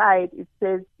SARS side it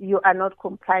says you are not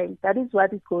compliant, that is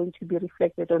what is going to be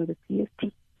reflected on the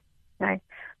CSD, right?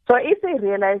 So if they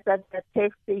realize that their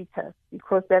tax status,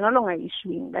 because they're no longer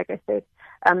issuing, like I said,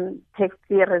 tax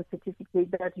clearance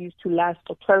certificate that used to last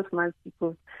for 12 months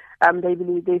because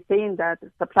they're saying that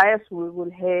suppliers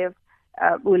will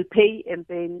pay and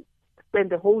then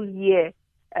spend the whole year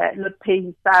not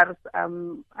paying SARS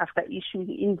after issuing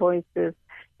invoices,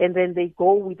 and then they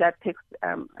go with that tax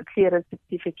clearance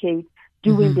certificate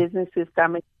doing business with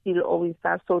them and still owing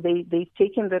SARS. So they've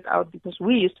taken that out because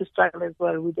we used to struggle as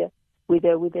well with the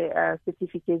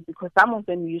certificates because some of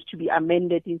them used to be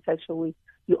amended in such a way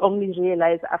you only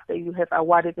realize after you have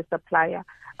awarded the supplier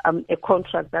a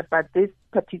contract but this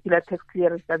particular tax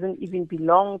clearance doesn't even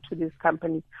belong to this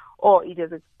company or it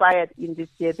has expired in this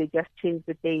year. They just changed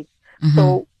the date. Mm-hmm.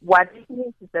 So what it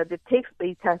means is that the tax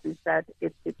status is that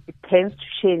it tends to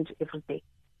change every day.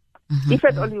 Mm-hmm. If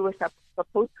at all you were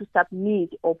supposed to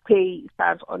submit or pay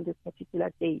SARS on this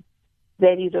particular day,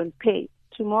 then you don't pay.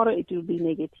 Tomorrow it will be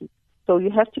negative. So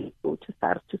you have to go to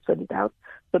SARS to sort it out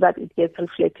so that it gets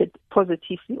reflected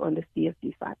positively on the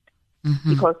CSD side.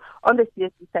 Mm-hmm. Because on the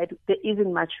CSD side, there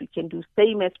isn't much we can do.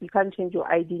 Same as we can't change your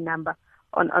ID number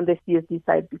on the CSD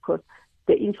side because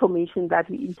the information that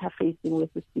we're interfacing with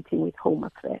is sitting with Home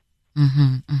Affairs.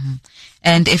 Mm-hmm, mm-hmm.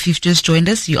 And if you've just joined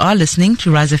us, you are listening to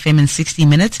Rise FM in 60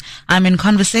 Minutes. I'm in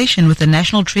conversation with the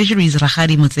National Treasury's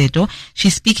Rakgadi Motsetospeaks.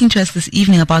 She's speaking to us this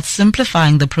evening about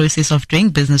simplifying the process of doing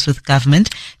business with government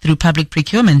through public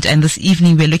procurement. And this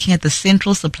evening, we're looking at the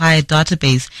Central Supplier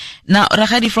Database. Now,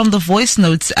 Rakgadi, from the voice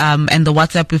notes and the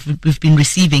WhatsApp we've been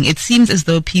receiving, it seems as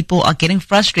though people are getting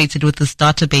frustrated with this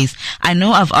database. I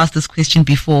know I've asked this question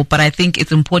before, but I think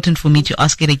it's important for me to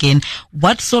ask it again.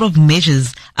 What sort of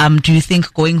measures do you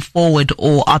think going forward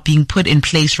or are being put in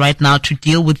place right now to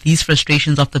deal with these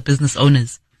frustrations of the business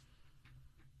owners?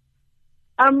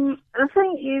 The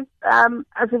thing is,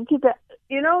 Azimkita,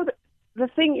 the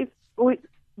thing is,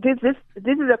 this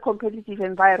is a competitive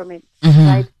environment, mm-hmm.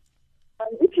 right?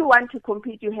 If you want to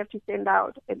compete, you have to stand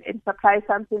out and supply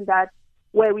something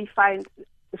where we find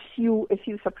a few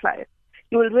suppliers.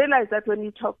 You will realize that when you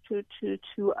talk to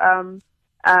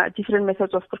different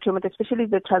methods of procurement, especially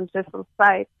the transversal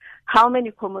side, how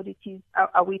many commodities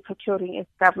are we procuring as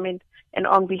government and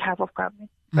on behalf of government,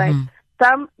 right? Mm-hmm.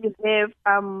 Some you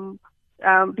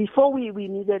have, before we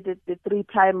needed the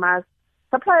 3-ply mask,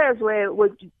 suppliers were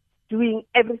doing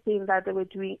everything that they were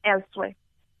doing elsewhere,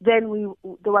 then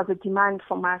there was a demand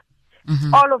from us.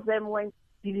 All of them went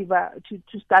to deliver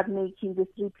to start making the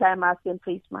 3-ply mask and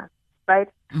face masks, right?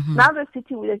 Now they're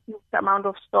sitting with a huge amount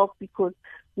of stock because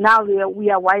now we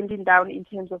are winding down in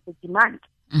terms of the demand.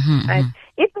 Right?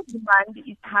 If the demand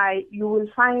is high, you will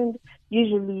find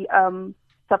usually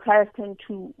suppliers tend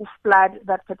to flood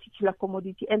that particular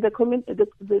commodity, and the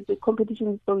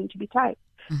competition is going to be tight,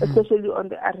 especially on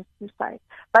the RSQ side.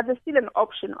 But there's still an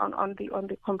option on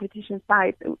the competition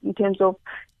side in terms of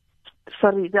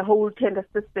the whole tender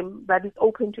system that is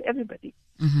open to everybody.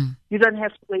 You don't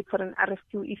have to wait for an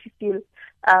RFQ if you feel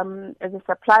as a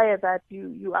supplier that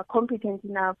you are competent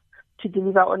enough to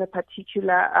deliver on a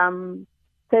particular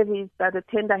service that the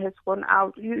tender has gone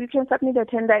out. You can submit a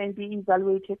tender and be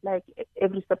evaluated like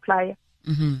every supplier,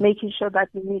 making sure that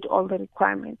you meet all the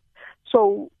requirements.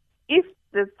 So if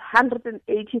there's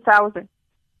 180,000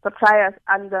 suppliers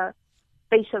under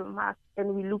facial mask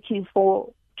and we're looking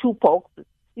for 2 boxes,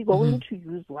 we're going to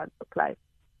use one supplier.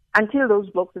 Until those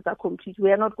boxes are complete,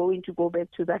 we are not going to go back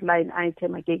to that line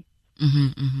item again.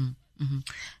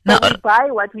 Now, so we buy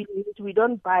what we need, we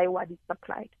don't buy what is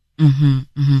supplied.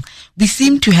 We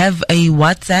seem to have a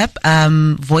WhatsApp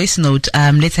voice note.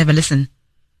 Let's have a listen.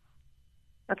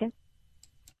 Okay.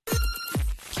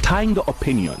 Tying the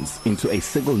opinions into a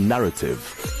single narrative.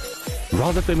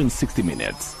 Rather than in 60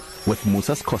 minutes with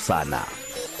Motsetospeaks.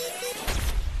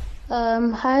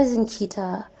 Hi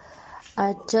Zinkita.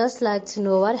 I'd just like to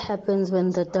know what happens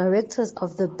when the directors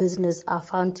of the business are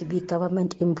found to be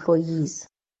government employees.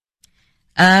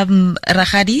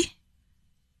 Rakgadi?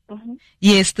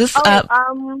 Yes, this.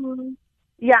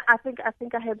 Yeah, I think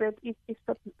I heard that if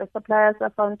the suppliers are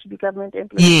found to be government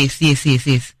employees. Yes.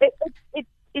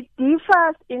 It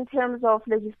differs in terms of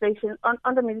legislation.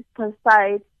 On the municipal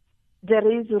side, there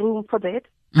is room for that.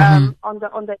 On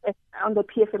the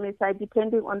PFMA side,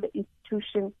 depending on the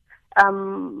institution,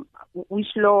 which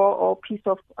law or piece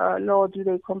of law do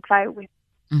they comply with,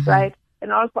 right?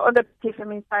 And also on the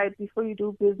PFMA side, before you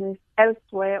do business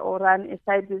elsewhere or run a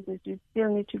side business, you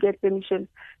still need to get permission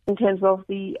in terms of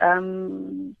the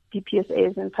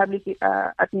PPSAs and public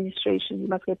administration. You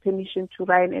must get permission to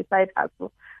run a side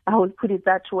hustle. I will put it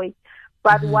that way.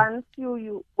 But once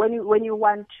when you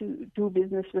want to do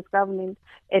business with government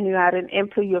and you are an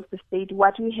employee of the state,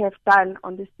 what we have done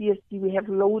on the CSD, we have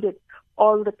loaded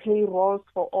all the payrolls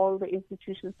for all the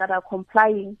institutions that are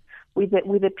complying with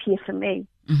the PFMA,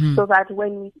 so that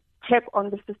when we check on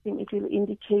the system, it will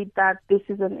indicate that this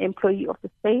is an employee of the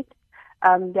state.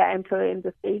 They're employed in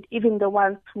the state. Even the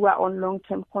ones who are on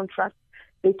long-term contracts,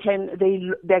 they're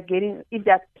getting, if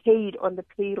they're paid on the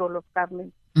payroll of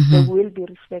government, they will be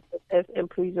reflected as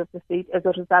employees of the state. As a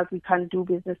result, we can't do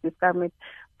business with government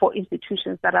for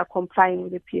institutions that are complying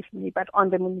with the PFMA. But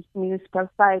on the municipal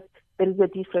side, there is a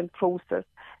different process.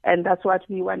 And that's what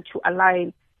we want to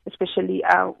align, especially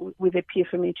with the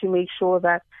PFMA, to make sure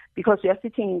that because you are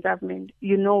sitting in government,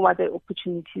 you know what the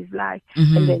opportunities lie.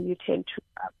 And then you tend to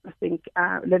think,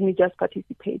 let me just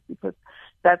participate, because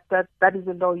that is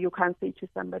a law. You can't say to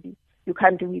somebody, you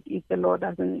can't do it if the law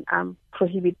doesn't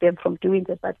prohibit them from doing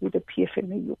that. But with the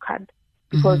PFMA, you can't,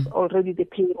 because already the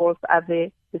payrolls are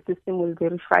there. The system will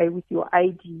verify with your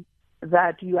ID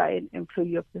that you are an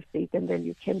employee of the state, and then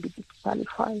you can be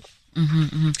disqualified.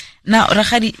 Now,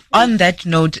 Rakgadi, on that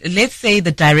note, let's say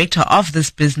the director of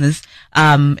this business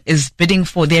is bidding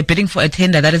for a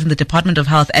tender that is in the Department of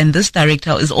Health, and this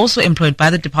director is also employed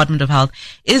by the Department of Health.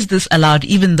 Is this allowed,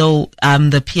 even though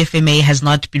the PFMA has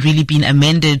not really been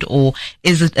amended, or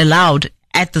is it allowed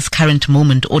at this current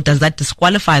moment, or does that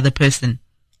disqualify the person?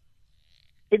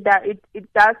 It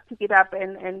does pick it up,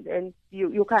 and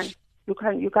you can't.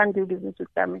 You can't do business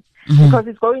with government because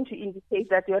it's going to indicate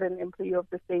that you're an employee of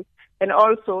the state. And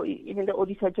also, even the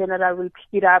Auditor General will pick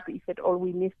it up if at all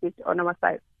we missed it on our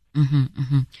side.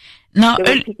 Now,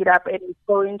 they will pick it up, and it's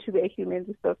going to be a human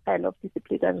resource kind of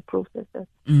disciplinary processes.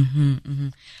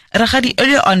 Rakgadi,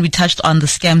 earlier on we touched on the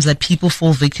scams that people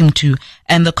fall victim to,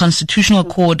 and the Constitutional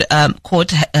Court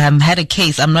had a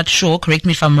case, I'm not sure, correct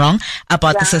me if I'm wrong,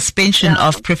 about the suspension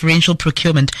of preferential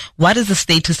procurement. What is the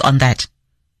status on that?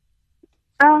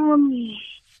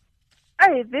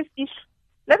 This issue,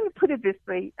 let me put it this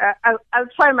way. I'll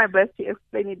try my best to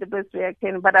explain it the best way I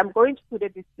can, but I'm going to put a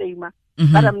disclaimer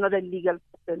that I'm not a legal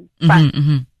person. But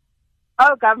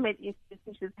all government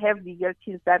institutions have legal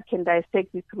teams that can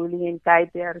dissect this ruling and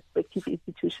guide their respective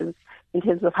institutions in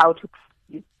terms of how to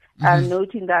proceed.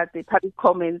 Noting that the public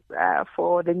comments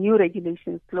for the new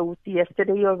regulations closed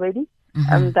yesterday already.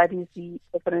 That is the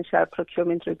preferential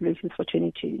procurement regulations for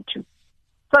 2022.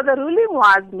 So the ruling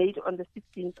was made on the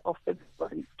 16th of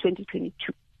February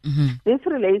 2022. This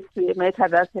relates to a matter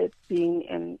that has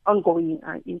been ongoing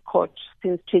in court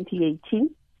since 2018.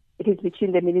 It is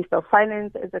between the Minister of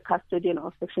Finance as the custodian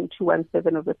of Section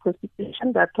 217 of the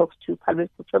Constitution that talks to public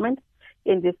procurement,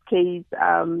 in this case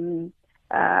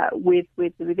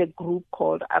with a group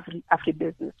called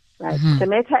AfriBusiness. Right? The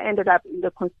matter ended up in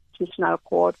the Constitutional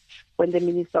Court when the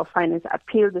Minister of Finance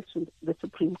appealed the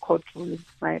Supreme Court ruling.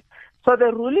 Right? So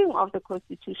the ruling of the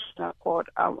Constitutional Court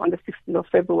on the 16th of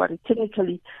February,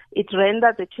 technically, it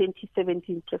rendered the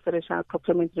 2017 preferential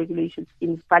procurement regulations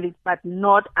invalid but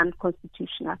not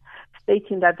unconstitutional,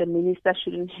 stating that the minister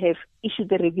shouldn't have issued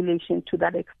the regulation to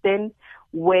that extent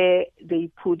where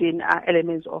they put in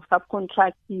elements of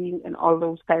subcontracting and all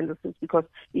those kinds of things. Because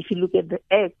if you look at the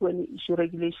Act, when you issue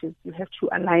regulations, you have to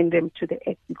align them to the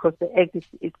Act, because the Act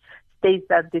it states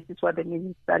that this is what the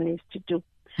minister needs to do.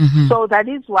 So that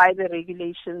is why the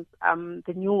regulations,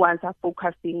 the new ones, are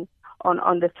focusing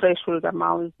on the threshold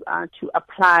amounts to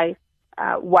apply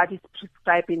what is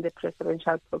prescribed in the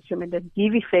preferential procurement and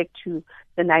give effect to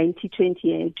the 90-20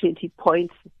 and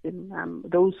 20-point system.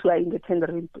 Those who are in the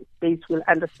tendering space will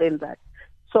understand that.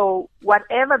 So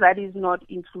whatever that is not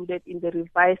included in the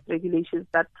revised regulations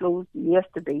that closed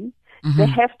yesterday, they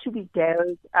have to be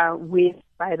dealt with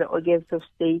by the organs of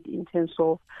state in terms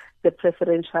of the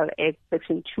Preferential Act,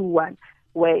 Section 2.1,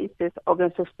 where it says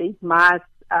organs of state must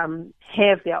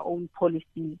have their own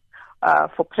policies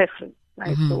for preference.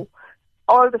 Right? So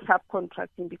all the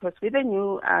subcontracting, because with the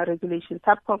new regulation,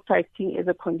 subcontracting as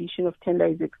a condition of tender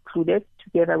is excluded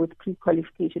together with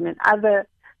pre-qualification and other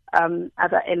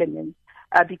elements.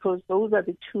 Because those are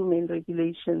the two main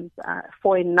regulations,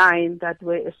 4 and 9, that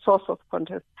were a source of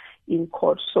contest in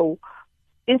court. So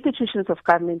institutions of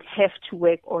government have to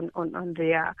work on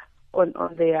their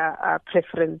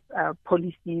preference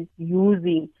policies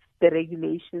using the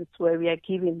regulations, where we are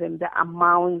giving them the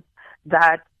amounts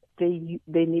that they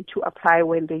need to apply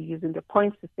when they're using the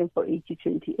point system for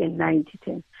 80-20 and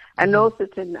 90-10. I know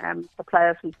certain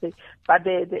suppliers will say, but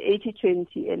the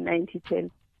 80-20 and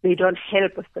 90-10, they don't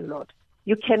help us a lot.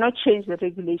 You cannot change the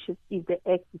regulations if the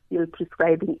Act is still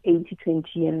prescribing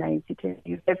 80-20 and 90-10.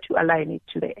 You have to align it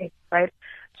to the Act, right?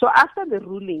 So after the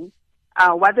ruling,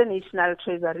 what the National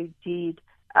Treasury did,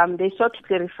 they sought to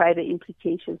clarify the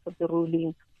implications of the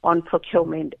ruling on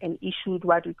procurement and issued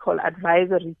what we call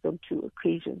advisories on 2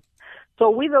 occasions.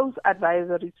 So with those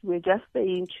advisories, we're just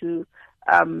saying to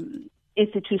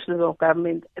institutions of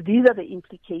government, these are the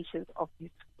implications of this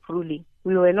ruling.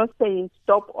 We were not saying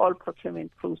stop all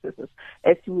procurement processes,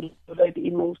 as you will read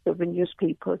in most of the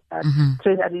newspapers that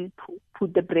Treasury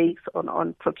put the brakes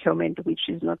on procurement, which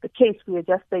is not the case. We were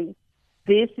just saying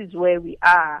this is where we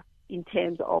are in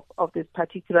terms of this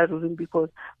particular ruling, because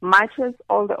much as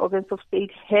all the organs of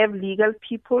state have legal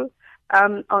people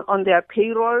on their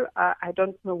payroll, I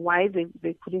don't know why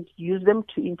they couldn't use them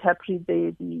to interpret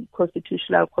the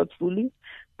Constitutional Court ruling,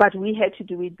 but we had to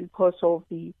do it because of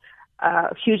the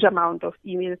huge amount of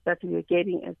emails that we were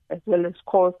getting, as well as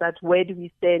calls that where do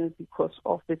we stand because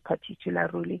of this particular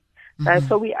ruling.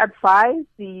 So we advise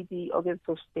the organs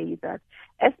of state that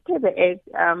as per the Act,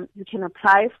 you can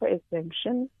apply for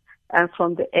exemption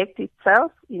from the Act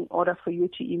itself in order for you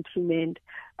to implement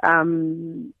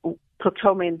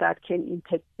procurement that can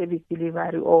impact service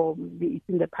delivery or be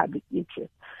in the public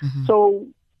interest. So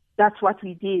that's what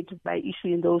we did by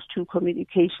issuing those 2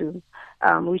 communications,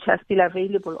 which are still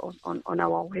available on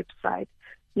our website.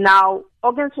 Now,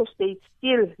 organs of state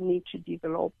still need to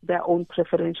develop their own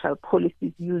preferential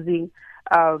policies using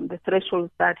the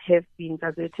thresholds that have been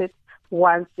gazetted.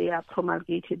 Once they are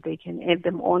promulgated, they can add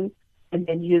them on and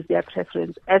then use their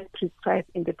preference as prescribed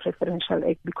in the Preferential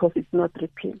Act, because it's not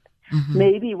repealed.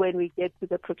 Maybe when we get to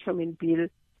the procurement bill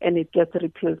and it gets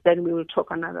repealed, then we will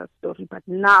talk another story. But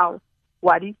now,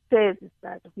 what it says is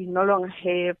that we no longer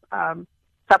have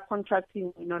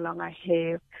subcontracting, we no longer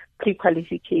have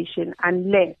pre-qualification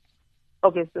unless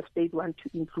organs of state want to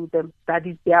include them. That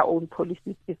is their own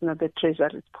policy. It's not the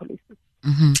Treasury's policy.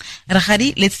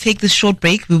 Rakgadi, let's take this short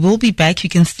break. We will be back. You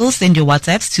can still send your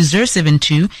WhatsApps to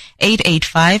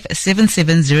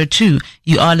 072-885-7702.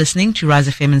 You are listening to Rise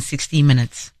FM in 60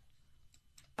 Minutes.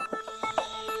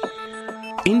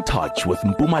 In touch with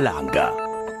Mpumalanga.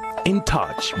 In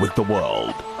touch with the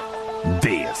world.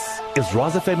 This is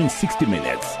Rise FM in 60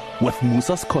 Minutes with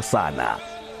Motsetospeaks.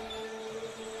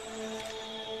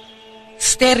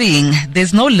 Steering.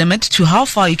 There's no limit to how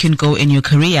far you can go in your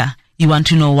career. You want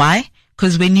to know why?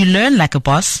 Because when you learn like a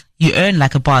boss, you earn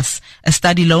like a boss. A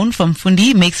study loan from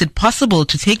Fundi makes it possible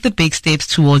to take the big steps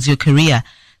towards your career.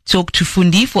 Talk to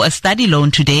Fundi for a study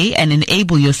loan today and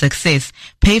enable your success.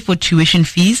 Pay for tuition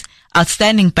fees,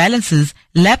 outstanding balances,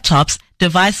 laptops,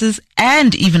 devices,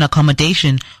 and even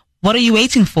accommodation. What are you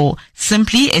waiting for?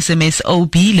 Simply SMS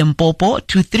OB Limpopo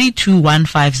to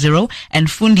 32150 and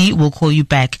Fundi will call you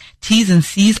back. T's and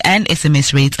C's and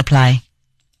SMS rates apply.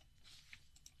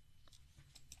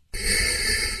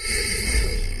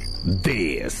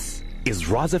 This is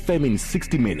Raz FM in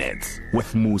 60 minutes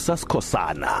with Musa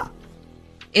Skosana.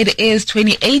 It is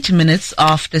 28 minutes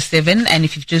after 7, and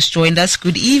if you've just joined us,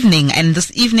 good evening. And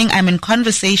this evening, I'm in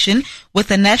conversation with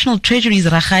the National Treasury's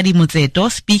Rakgadi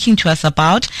Motsetospeaks, speaking to us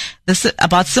about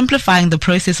simplifying the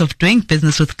process of doing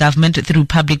business with government through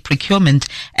public procurement.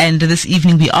 And this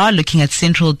evening, we are looking at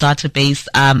central database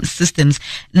systems.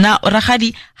 Now,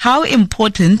 Rakgadi, how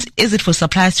important is it for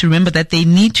suppliers to remember that they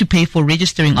need to pay for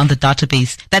registering on the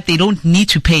database, that they don't need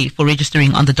to pay for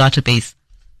registering on the database?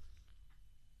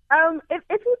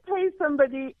 If you pay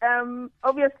somebody,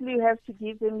 obviously you have to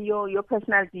give them your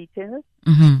personal details,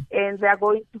 and they are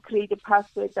going to create a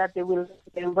password that they will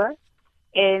remember,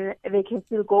 and they can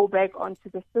still go back onto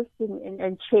the system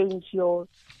and change your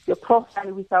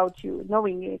profile without you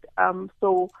knowing it.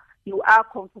 So you are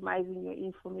compromising your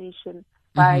information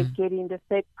by getting the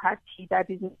third party that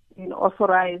is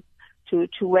authorized to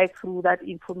work through that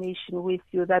information with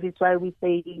you. That is why we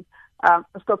say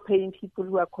stop paying people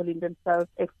who are calling themselves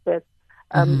experts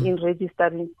in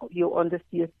registering you on the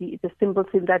CSD. It's a simple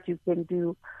thing that you can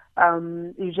do.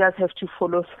 You just have to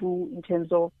follow through in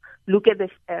terms of look at the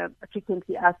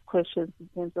frequently asked questions in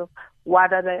terms of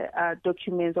what are the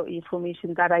documents or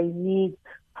information that I need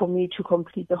for me to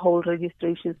complete the whole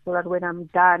registration, so that when I'm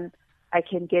done, I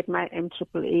can get my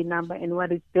MAAA number. And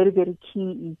what is very, very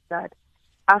key is that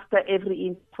after every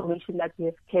information that we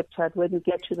have captured, when you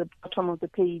get to the bottom of the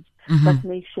page, just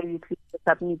make sure you click the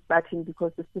submit button,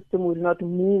 because the system will not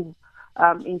move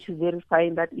into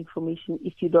verifying that information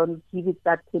if you don't give it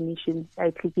that permission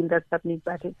by clicking that submit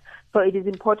button. So it is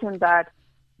important that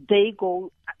they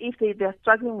go, if they're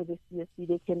struggling with the CSD,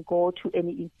 they can go to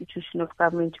any institution of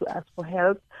government to ask for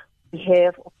help. We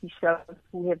have officials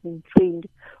who have been trained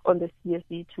on the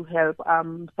CSD to help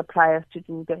suppliers to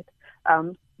do that.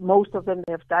 Most of them,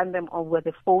 they have done them over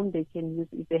the phone. They can use,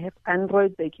 if they have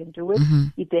Android, they can do it.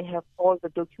 If they have all the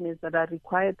documents that are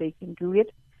required, they can do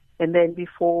it. And then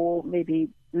before maybe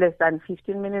less than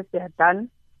 15 minutes, they are done.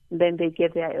 And then they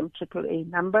get their MAAA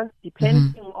number.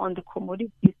 Depending on the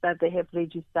commodities that they have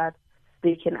registered,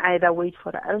 they can either wait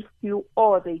for the RFQ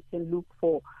or they can look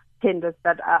for tenders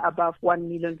that are above 1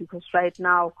 million, because right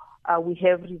now we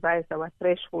have revised our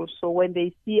threshold. So when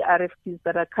they see RFQs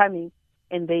that are coming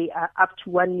and they are up to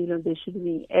 1 million, they should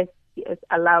be as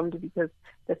alarmed, because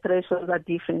the thresholds are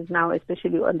different now,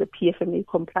 especially on the PFMA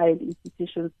compliant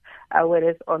institutions,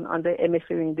 whereas on the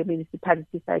MFMA, the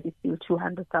municipality side, is still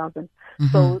 200,000.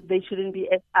 So they shouldn't be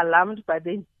as alarmed, but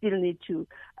they still need to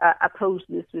approach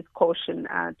this with caution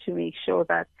to make sure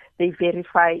that they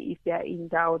verify if they are in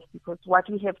doubt, because what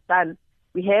we have done,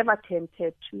 we have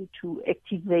attempted to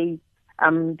activate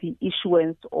the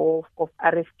issuance of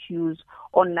RFQs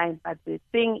online, but the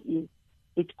thing is,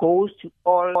 it goes to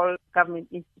all government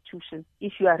institutions.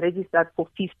 If you are registered for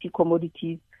 50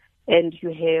 commodities and you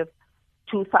have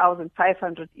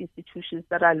 2,500 institutions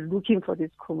that are looking for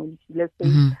this commodity, let's say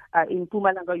in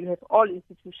Mpumalanga you have all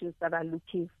institutions that are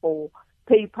looking for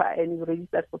paper and you're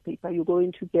registered for paper, you're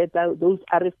going to get those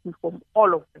RFQs from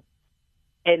all of them.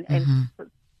 And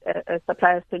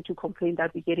suppliers tend to complain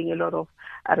that we're getting a lot of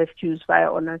RFQs via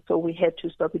honor, so we had to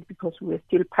stop it because we were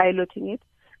still piloting it.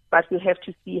 But we have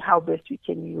to see how best we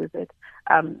can use it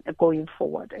going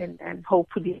forward. And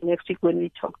hopefully next week when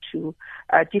we talk to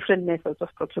different methods of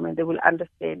procurement, they will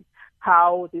understand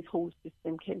how this whole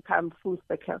system can come full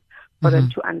circle for them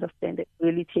to understand and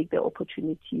really take the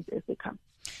opportunities as they come.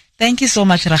 Thank you so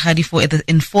much, Rakgadi, for the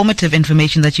informative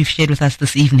information that you've shared with us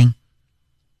this evening.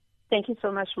 Thank you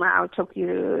so much, Ma. I'll talk to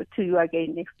you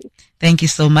again next week. Thank you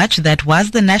so much. That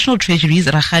was the National Treasury's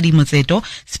Rakgadi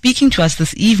Motsetospeaks speaking to us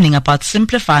this evening about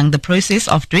simplifying the process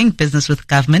of doing business with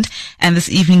government. And this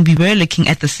evening we were looking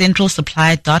at the Central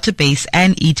Supplier Database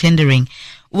and e-tendering.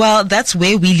 Well, that's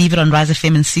where we leave it on Rise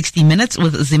FM in 60 minutes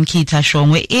with Zimki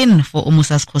Tashongwe in for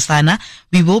Umusa Skosana.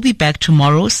 We will be back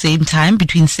tomorrow, same time,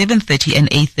 between 7:30 and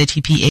 8:30 p.m.